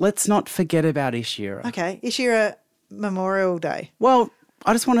 okay. Let's not forget about Ishiura. Okay. Ishiura Memorial Day. Well,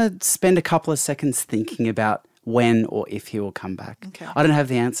 I just want to spend a couple of seconds thinking about when or if he will come back. Okay. I don't have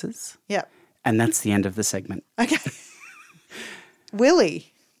the answers. Yep. And that's the end of the segment. Okay.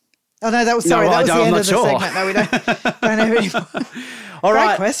 Willie. Oh, no, that was the end of the segment. No, we don't have any more. All right.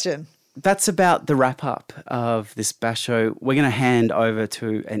 Great question. That's about the wrap up of this basho. We're going to hand over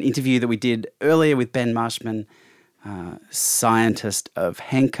to an interview that we did earlier with Ben Marshman, scientist of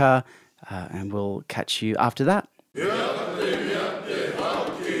Henka, and we'll catch you after that.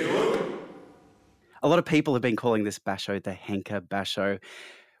 A lot of people have been calling this basho the Henka basho.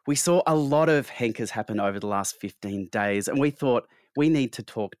 We saw a lot of Henkas happen over the last 15 days, and we thought we need to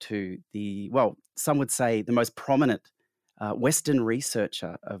talk to some would say the most prominent Western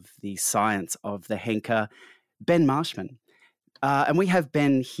researcher of the science of the Henka, Ben Marshman. And we have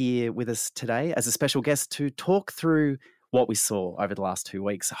Ben here with us today as a special guest to talk through what we saw over the last 2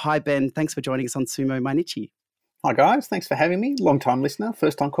 weeks. Hi, Ben. Thanks for joining us on Sumo Mainichi. Hi, guys. Thanks for having me. Long-time listener,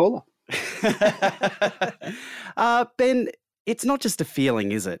 first-time caller. Ben, it's not just a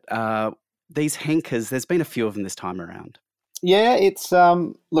feeling, is it? These Henkas, there's been a few of them this time around. Yeah, it's,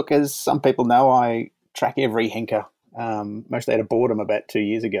 look, as some people know, I track every Henka, mostly out of boredom about 2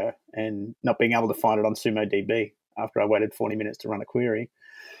 years ago, and not being able to find it on SumoDB after I waited 40 minutes to run a query.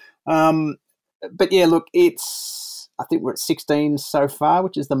 But yeah, look, I think we're at 16 so far,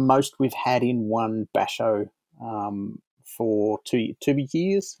 which is the most we've had in one basho for 2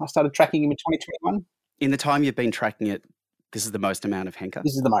 years. I started tracking him in 2021. In the time you've been tracking it, this is the most amount of Henka?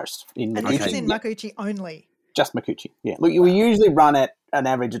 This is the most in Makuuchi. And this is in Makuuchi only? Just Makuuchi, yeah. Look, we usually run at an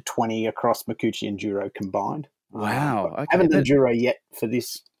average of 20 across Makuuchi and Juro combined. Wow. Okay. I haven't done Juro yet for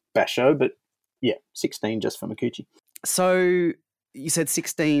this basho, but yeah, 16 just for Makuuchi. So you said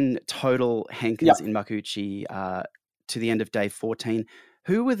 16 total Henkas in Makuuchi to the end of day 14.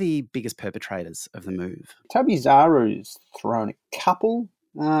 Who were the biggest perpetrators of the move? Tobizaru's thrown a couple.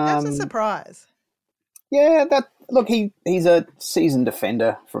 That's a surprise. Yeah, he's a seasoned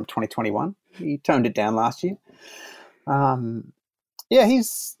defender from 2021. He toned it down last year.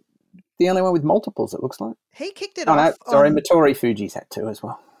 He's the only one with multiples, it looks like. He kicked it off. No, sorry, Midori Fuji's had two as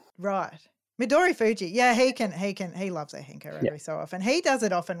well. Right. Midori Fuji. Yeah, he loves a Henka every so often. He does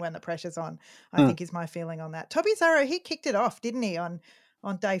it often when the pressure's on, I think is my feeling on that. Tobizaru, he kicked it off, didn't he, on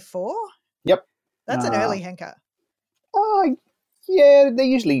day 4? Yep. That's an early Henka. Yeah, they're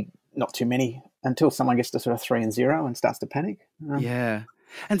usually not too many until someone gets to sort of 3 and 0 and starts to panic. Yeah.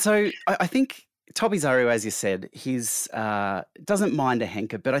 And so I think Tobizaru, as you said, he's doesn't mind a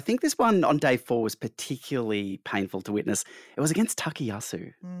Henka, but I think this one on day 4 was particularly painful to witness. It was against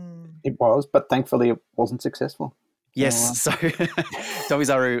Takayasu. It was, but thankfully it wasn't successful. Yes, so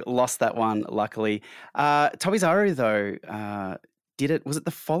Tobizaru lost that one, luckily. Tobizaru, though, did it, was it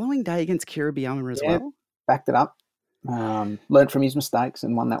the following day against Kiribiyama as well? Backed it up, learned from his mistakes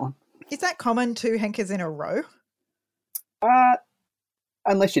and won that one. Is that common, 2 Henkas in a row?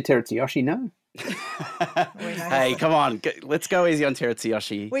 Unless you're Teretsuyoshi, no. Hey, come on. Let's go easy on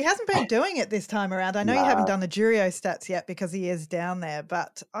Teretsuyoshi. Well, he hasn't been doing it this time around. I know you haven't done the Juryo stats yet because he is down there,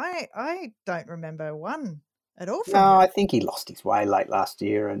 but I don't remember one at all from him. I think he lost his way late last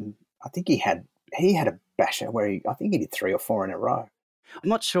year, and I think he had a basher where I think he did 3 or 4 in a row. I'm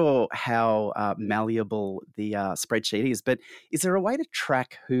not sure how malleable the spreadsheet is, but is there a way to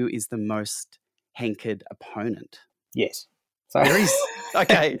track who is the most Henked opponent? Yes. So there is.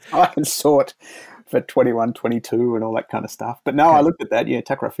 Okay. I can sort for 21, 22 and all that kind of stuff. But no, I looked at that. Yeah,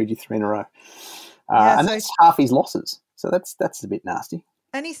 Takara Fuji 3 in a row. And that's half his losses. So that's a bit nasty.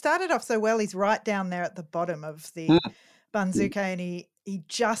 And he started off so well. He's right down there at the bottom of the Banzuke, and he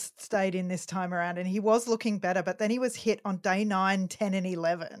just stayed in this time around, and he was looking better, but then he was hit on day 9, 10 and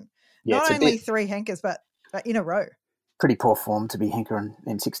 11. Yeah, Not only 3 Henkas, but in a row. Pretty poor form to be Henka on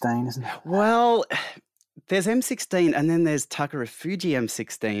M16, isn't it? Well, there's M16 and then there's Takara Fuji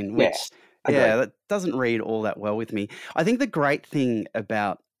M16, which, that doesn't read all that well with me. I think the great thing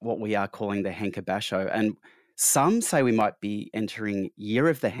about what we are calling the Henka Basho, and some say we might be entering Year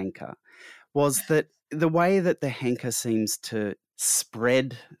of the Henker, was that the way that the Henker seems to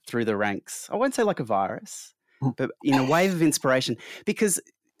spread through the ranks, I won't say like a virus, but in a wave of inspiration, because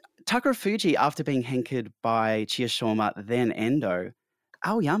Takarafuji, after being henkered by Chiyoshima, then Endo,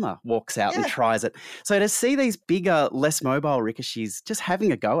 Aoyama walks out and tries it. So to see these bigger, less mobile Rikishis just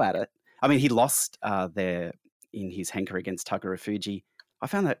having a go at it, I mean, he lost there in his henker against Takarafuji. I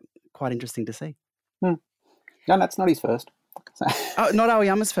found that quite interesting to see. No, that's not his first. Oh, not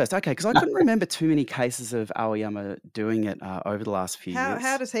Aoyama's first. Okay, because I couldn't remember too many cases of Aoyama doing it over the last few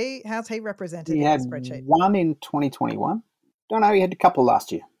years. How's he represented He in had the spreadsheet? one in 2021. Don't know, he had a couple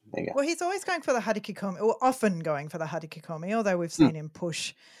last year. There you go. Well, he's always going for the Hadikikomi, or often going for the Hadikikomi, although we've seen him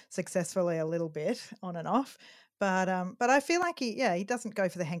push successfully a little bit on and off. But I feel like he doesn't go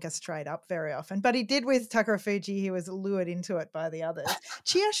for the henker straight up very often. But he did with Takarafuji. He was lured into it by the others.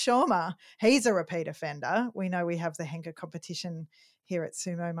 Chiyoshima, he's a repeat offender. We know we have the henker competition here at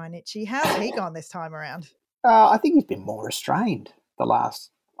Sumo Mainichi. How's he gone this time around? I think he's been more restrained the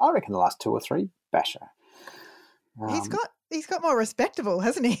last 2 or 3 basho. He's got more respectable,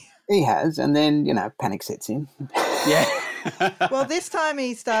 hasn't he? He has, and then, panic sets in. Yeah. Well, this time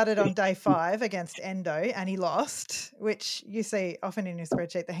he started on day 5 against Endo and he lost, which you see often in your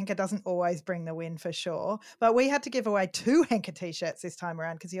spreadsheet. The henker doesn't always bring the win for sure. But we had to give away 2 henker T-shirts this time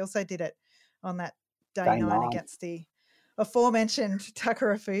around because he also did it on that day 9 against the aforementioned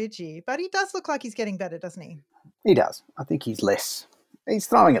Takarafuji. But he does look like he's getting better, doesn't he? He does. I think he's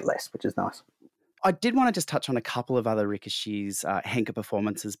throwing it less, which is nice. I did want to just touch on a couple of other Rikishi's henker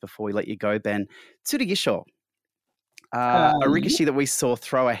performances before we let you go, Ben. Tsurugisho, a Rikishi that we saw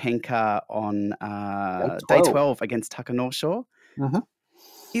throw a henker on day 12 against Takanosho. Mm-hmm.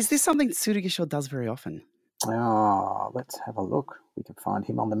 Is this something Tsurugisho does very often? Oh, let's have a look. We can find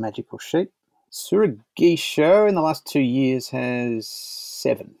him on the magical sheet. Tsurugisho in the last 2 years has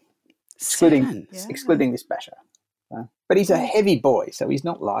 7. Excluding this basho. But he's a heavy boy, so he's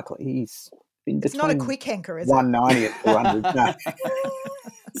not likely. He's been It's not a quick henker, is 190 at 400. No.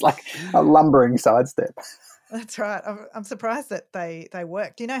 It's like a lumbering sidestep. That's right. I'm surprised that they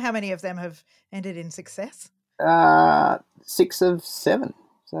work. Do you know how many of them have ended in success? 6 of 7.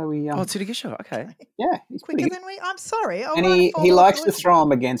 So we Tsurugisho, okay. Yeah, he's quicker than we. I'm sorry. And he likes to throw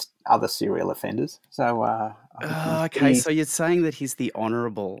them against other serial offenders. So okay, so you're saying that he's the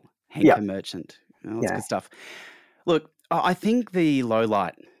honourable henker merchant. Oh, that's good stuff. Look, I think the low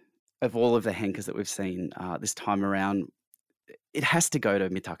light of all of the henkers that we've seen this time around, it has to go to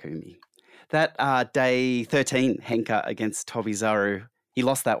Mitakumi. That day 13 henker against Tobizaru, he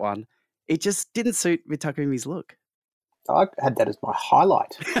lost that one. It just didn't suit Mitakumi's look. I had that as my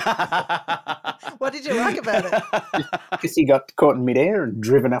highlight. What did you like about it? Because he got caught in midair and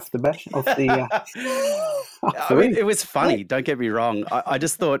driven off the bash. I mean, it was funny, don't get me wrong. I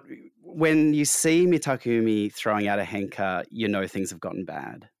just thought when you see Mitakumi throwing out a henker, you know things have gotten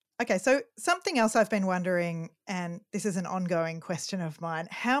bad. Okay, so something else I've been wondering, and this is an ongoing question of mine,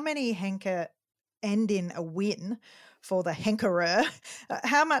 how many henker end in a win for the henkerer?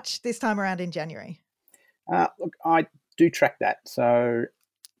 How much this time around in January? Look, I do track that. So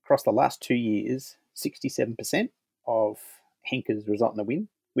across the last 2 years, 67% of henkers result in a win,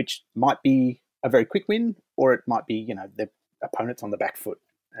 which might be a very quick win, or it might be, the opponent's on the back foot,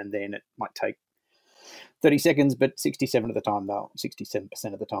 and then it might take 30 seconds, but 67% of the time they'll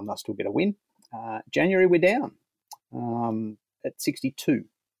still get a win. January we're down at 62.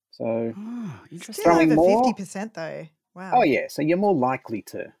 So throwing over 50% though. Wow. Oh yeah, so you're more likely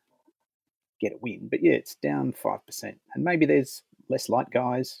to get a win, but yeah, it's down 5%. And maybe there's less light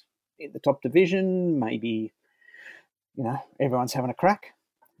guys in the top division. Maybe everyone's having a crack.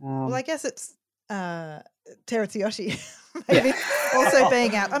 Well, I guess it's Teratsuyoshi maybe also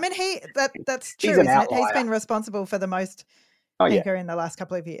being out. I mean, that's true, isn't it? He's been responsible for the most henker in the last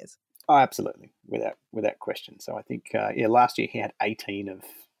couple of years. Oh, absolutely, without question. So I think last year he had 18 of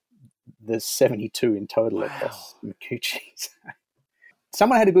the 72 in total across Mikuchi.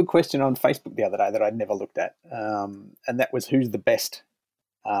 Someone had a good question on Facebook the other day that I'd never looked at, and that was who's the best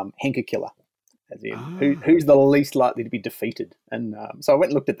henker killer, as in who's the least likely to be defeated. And so I went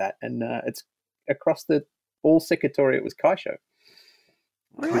and looked at that, and it's across all Secretary, it was Kaisho.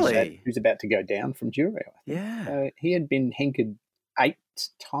 Really? Who's about to go down from Juryo. Yeah. He had been henkered 8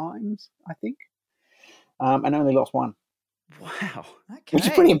 times, I think, and only lost 1. Wow. Okay. Which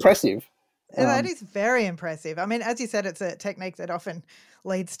is pretty impressive. That is very impressive. I mean, as you said, it's a technique that often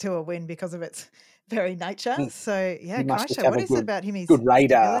leads to a win because of its very nature. So, yeah, Kaisho, what is it about him? He's good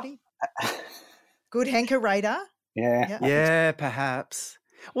radar. Good henker radar? Yeah. Yeah, perhaps.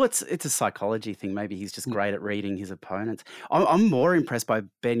 Well, it's a psychology thing. Maybe he's just great at reading his opponents. I'm more impressed by,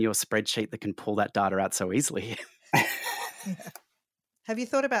 Ben, your spreadsheet that can pull that data out so easily. Have you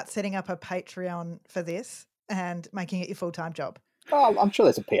thought about setting up a Patreon for this and making it your full-time job? Oh, I'm sure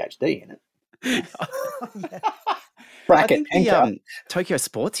there's a PhD in it. Yeah. I Bracket think Henker. the Tokyo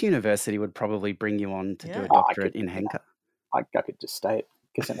Sports University would probably bring you on to do Yeah. a Oh, I doctorate could- in Henker. I could just stay at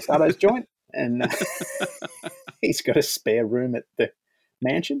Casanosato's joint, and he's got a spare room at the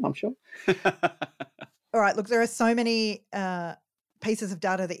mansion, I'm sure. All right, look, there are so many pieces of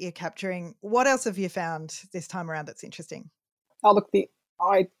data that you're capturing. What else have you found this time around that's interesting? Oh, look,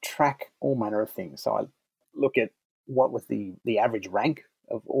 I track all manner of things. So I look at what was the average rank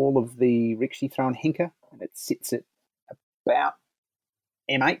of all of the rikishi thrown Henker, and it sits at about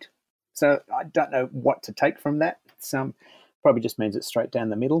M8. So I don't know what to take from that. It's probably just means it's straight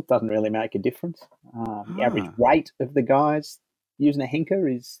down the middle. Doesn't really make a difference. The average weight of the guys using a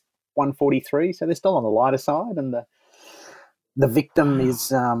Henker is 143, so they're still on the lighter side, and the victim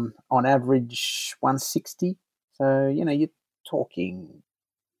is on average 160. So you're talking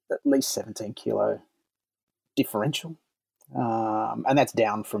at least 17 kilo differential, and that's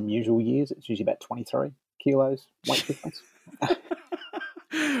down from usual years. It's usually about 23 kilos weight difference.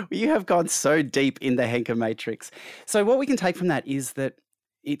 You have gone so deep in the Henker matrix. So what we can take from that is that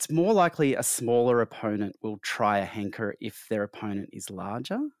it's more likely a smaller opponent will try a Henker if their opponent is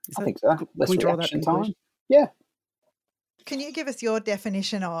larger. I think so. Can Less we draw that reaction conclusion? time. Yeah. Can you give us your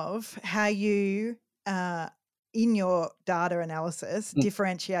definition of how you, in your data analysis,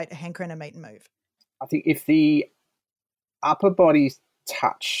 differentiate a Henker and a meet and move? I think if the upper bodies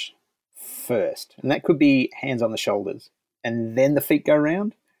touch first, and that could be hands on the shoulders, and then the feet go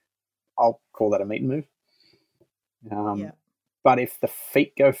round, I'll call that a meet and move. Yeah. But if the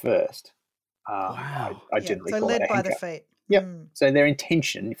feet go first, Wow. I generally So call led it a by the Henker. feet. Yep. Mm. So their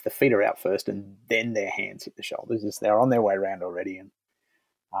intention, if the feet are out first and then their hands hit the shoulders, is they're on their way around already. And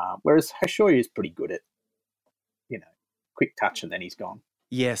whereas Hashoya is pretty good at, quick touch and then he's gone.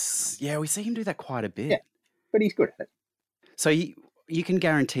 Yes. Yeah, we see him do that quite a bit. Yeah. But he's good at it. So you can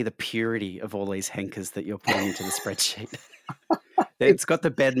guarantee the purity of all these Henkers that you're putting into the spreadsheet. It's got the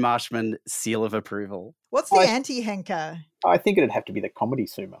Ben Marshman seal of approval. What's the anti-Henker? I think it'd have to be the comedy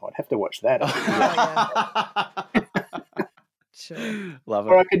sumo. I'd have to watch that. Sure. Love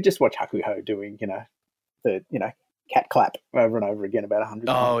Or I it. could just watch Hakuho doing, the cat clap over and over again about 100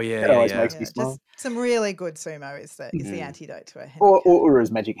 times. Oh, yeah, That always yeah. makes me smile. Just some really good sumo is the antidote to a Henker. Or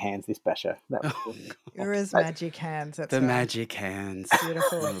Ura's magic hands this basher. That was Ura's magic hands. That's The right. magic hands.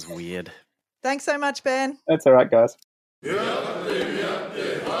 Beautiful. That was weird. Thanks so much, Ben. That's all right, guys.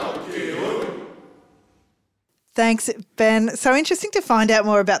 Thanks, Ben. So interesting to find out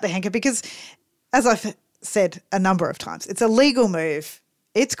more about the Henker because, as I've said a number of times, it's a legal move.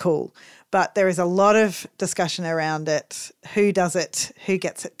 It's cool, but there is a lot of discussion around it. Who does it? Who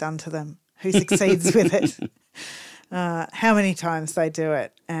gets it done to them? Who succeeds with it? How many times they do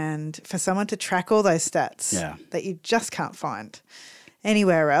it? And for someone to track all those stats that you just can't find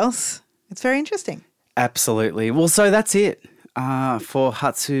anywhere else, it's very interesting. Absolutely. Well, so that's it for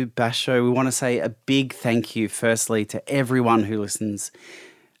Hatsu Basho. We want to say a big thank you, firstly, to everyone who listens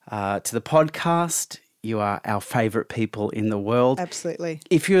to the podcast. You are our favourite people in the world. Absolutely.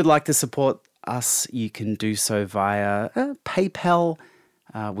 If you would like to support us, you can do so via PayPal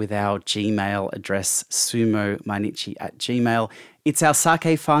with our Gmail address, sumo-mainichi@gmail. It's our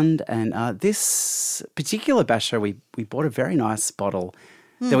sake fund, and this particular basho, we bought a very nice bottle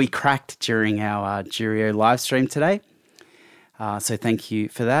that we cracked during our Jurio live stream today. So thank you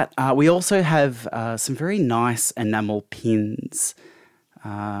for that. We also have some very nice enamel pins.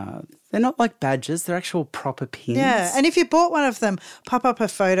 They're not like badges, they're actual proper pins. Yeah, and if you bought one of them, pop up a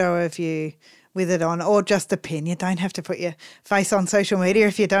photo of you with it on or just a pin. You don't have to put your face on social media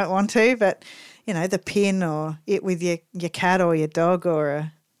if you don't want to, but, the pin or it with your cat or your dog or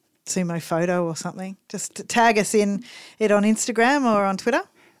a sumo photo or something. Just tag us in it on Instagram or on Twitter.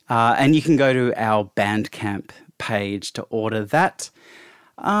 And you can go to our Bandcamp page to order that.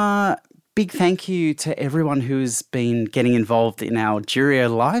 Big thank you to everyone who's been getting involved in our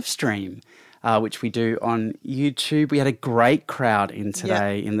Jurio live stream, which we do on YouTube. We had a great crowd in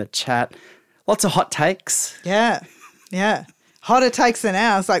today in the chat. Lots of hot takes. Yeah. Hotter takes than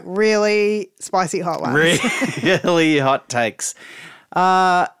ours, like really spicy hot ones. Really hot takes.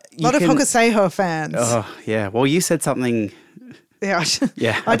 A lot of Hokuseiho fans. Oh, yeah. Well, you said something. Yeah,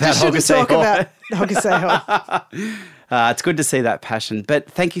 I about just shouldn't talk about Hokuseiho. It's good to see that passion. But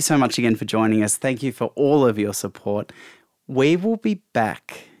thank you so much again for joining us. Thank you for all of your support. We will be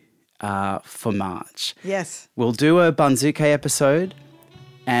back for March. Yes. We'll do a Banzuke episode.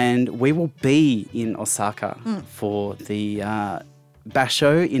 And we will be in Osaka for the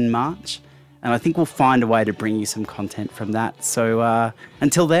basho in March. And I think we'll find a way to bring you some content from that. So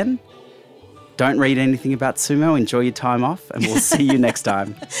until then, don't read anything about sumo. Enjoy your time off, and we'll see you next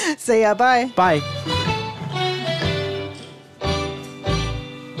time. See ya. Bye. Bye.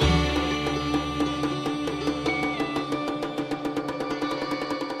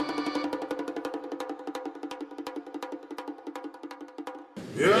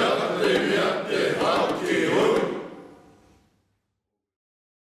 Yeah.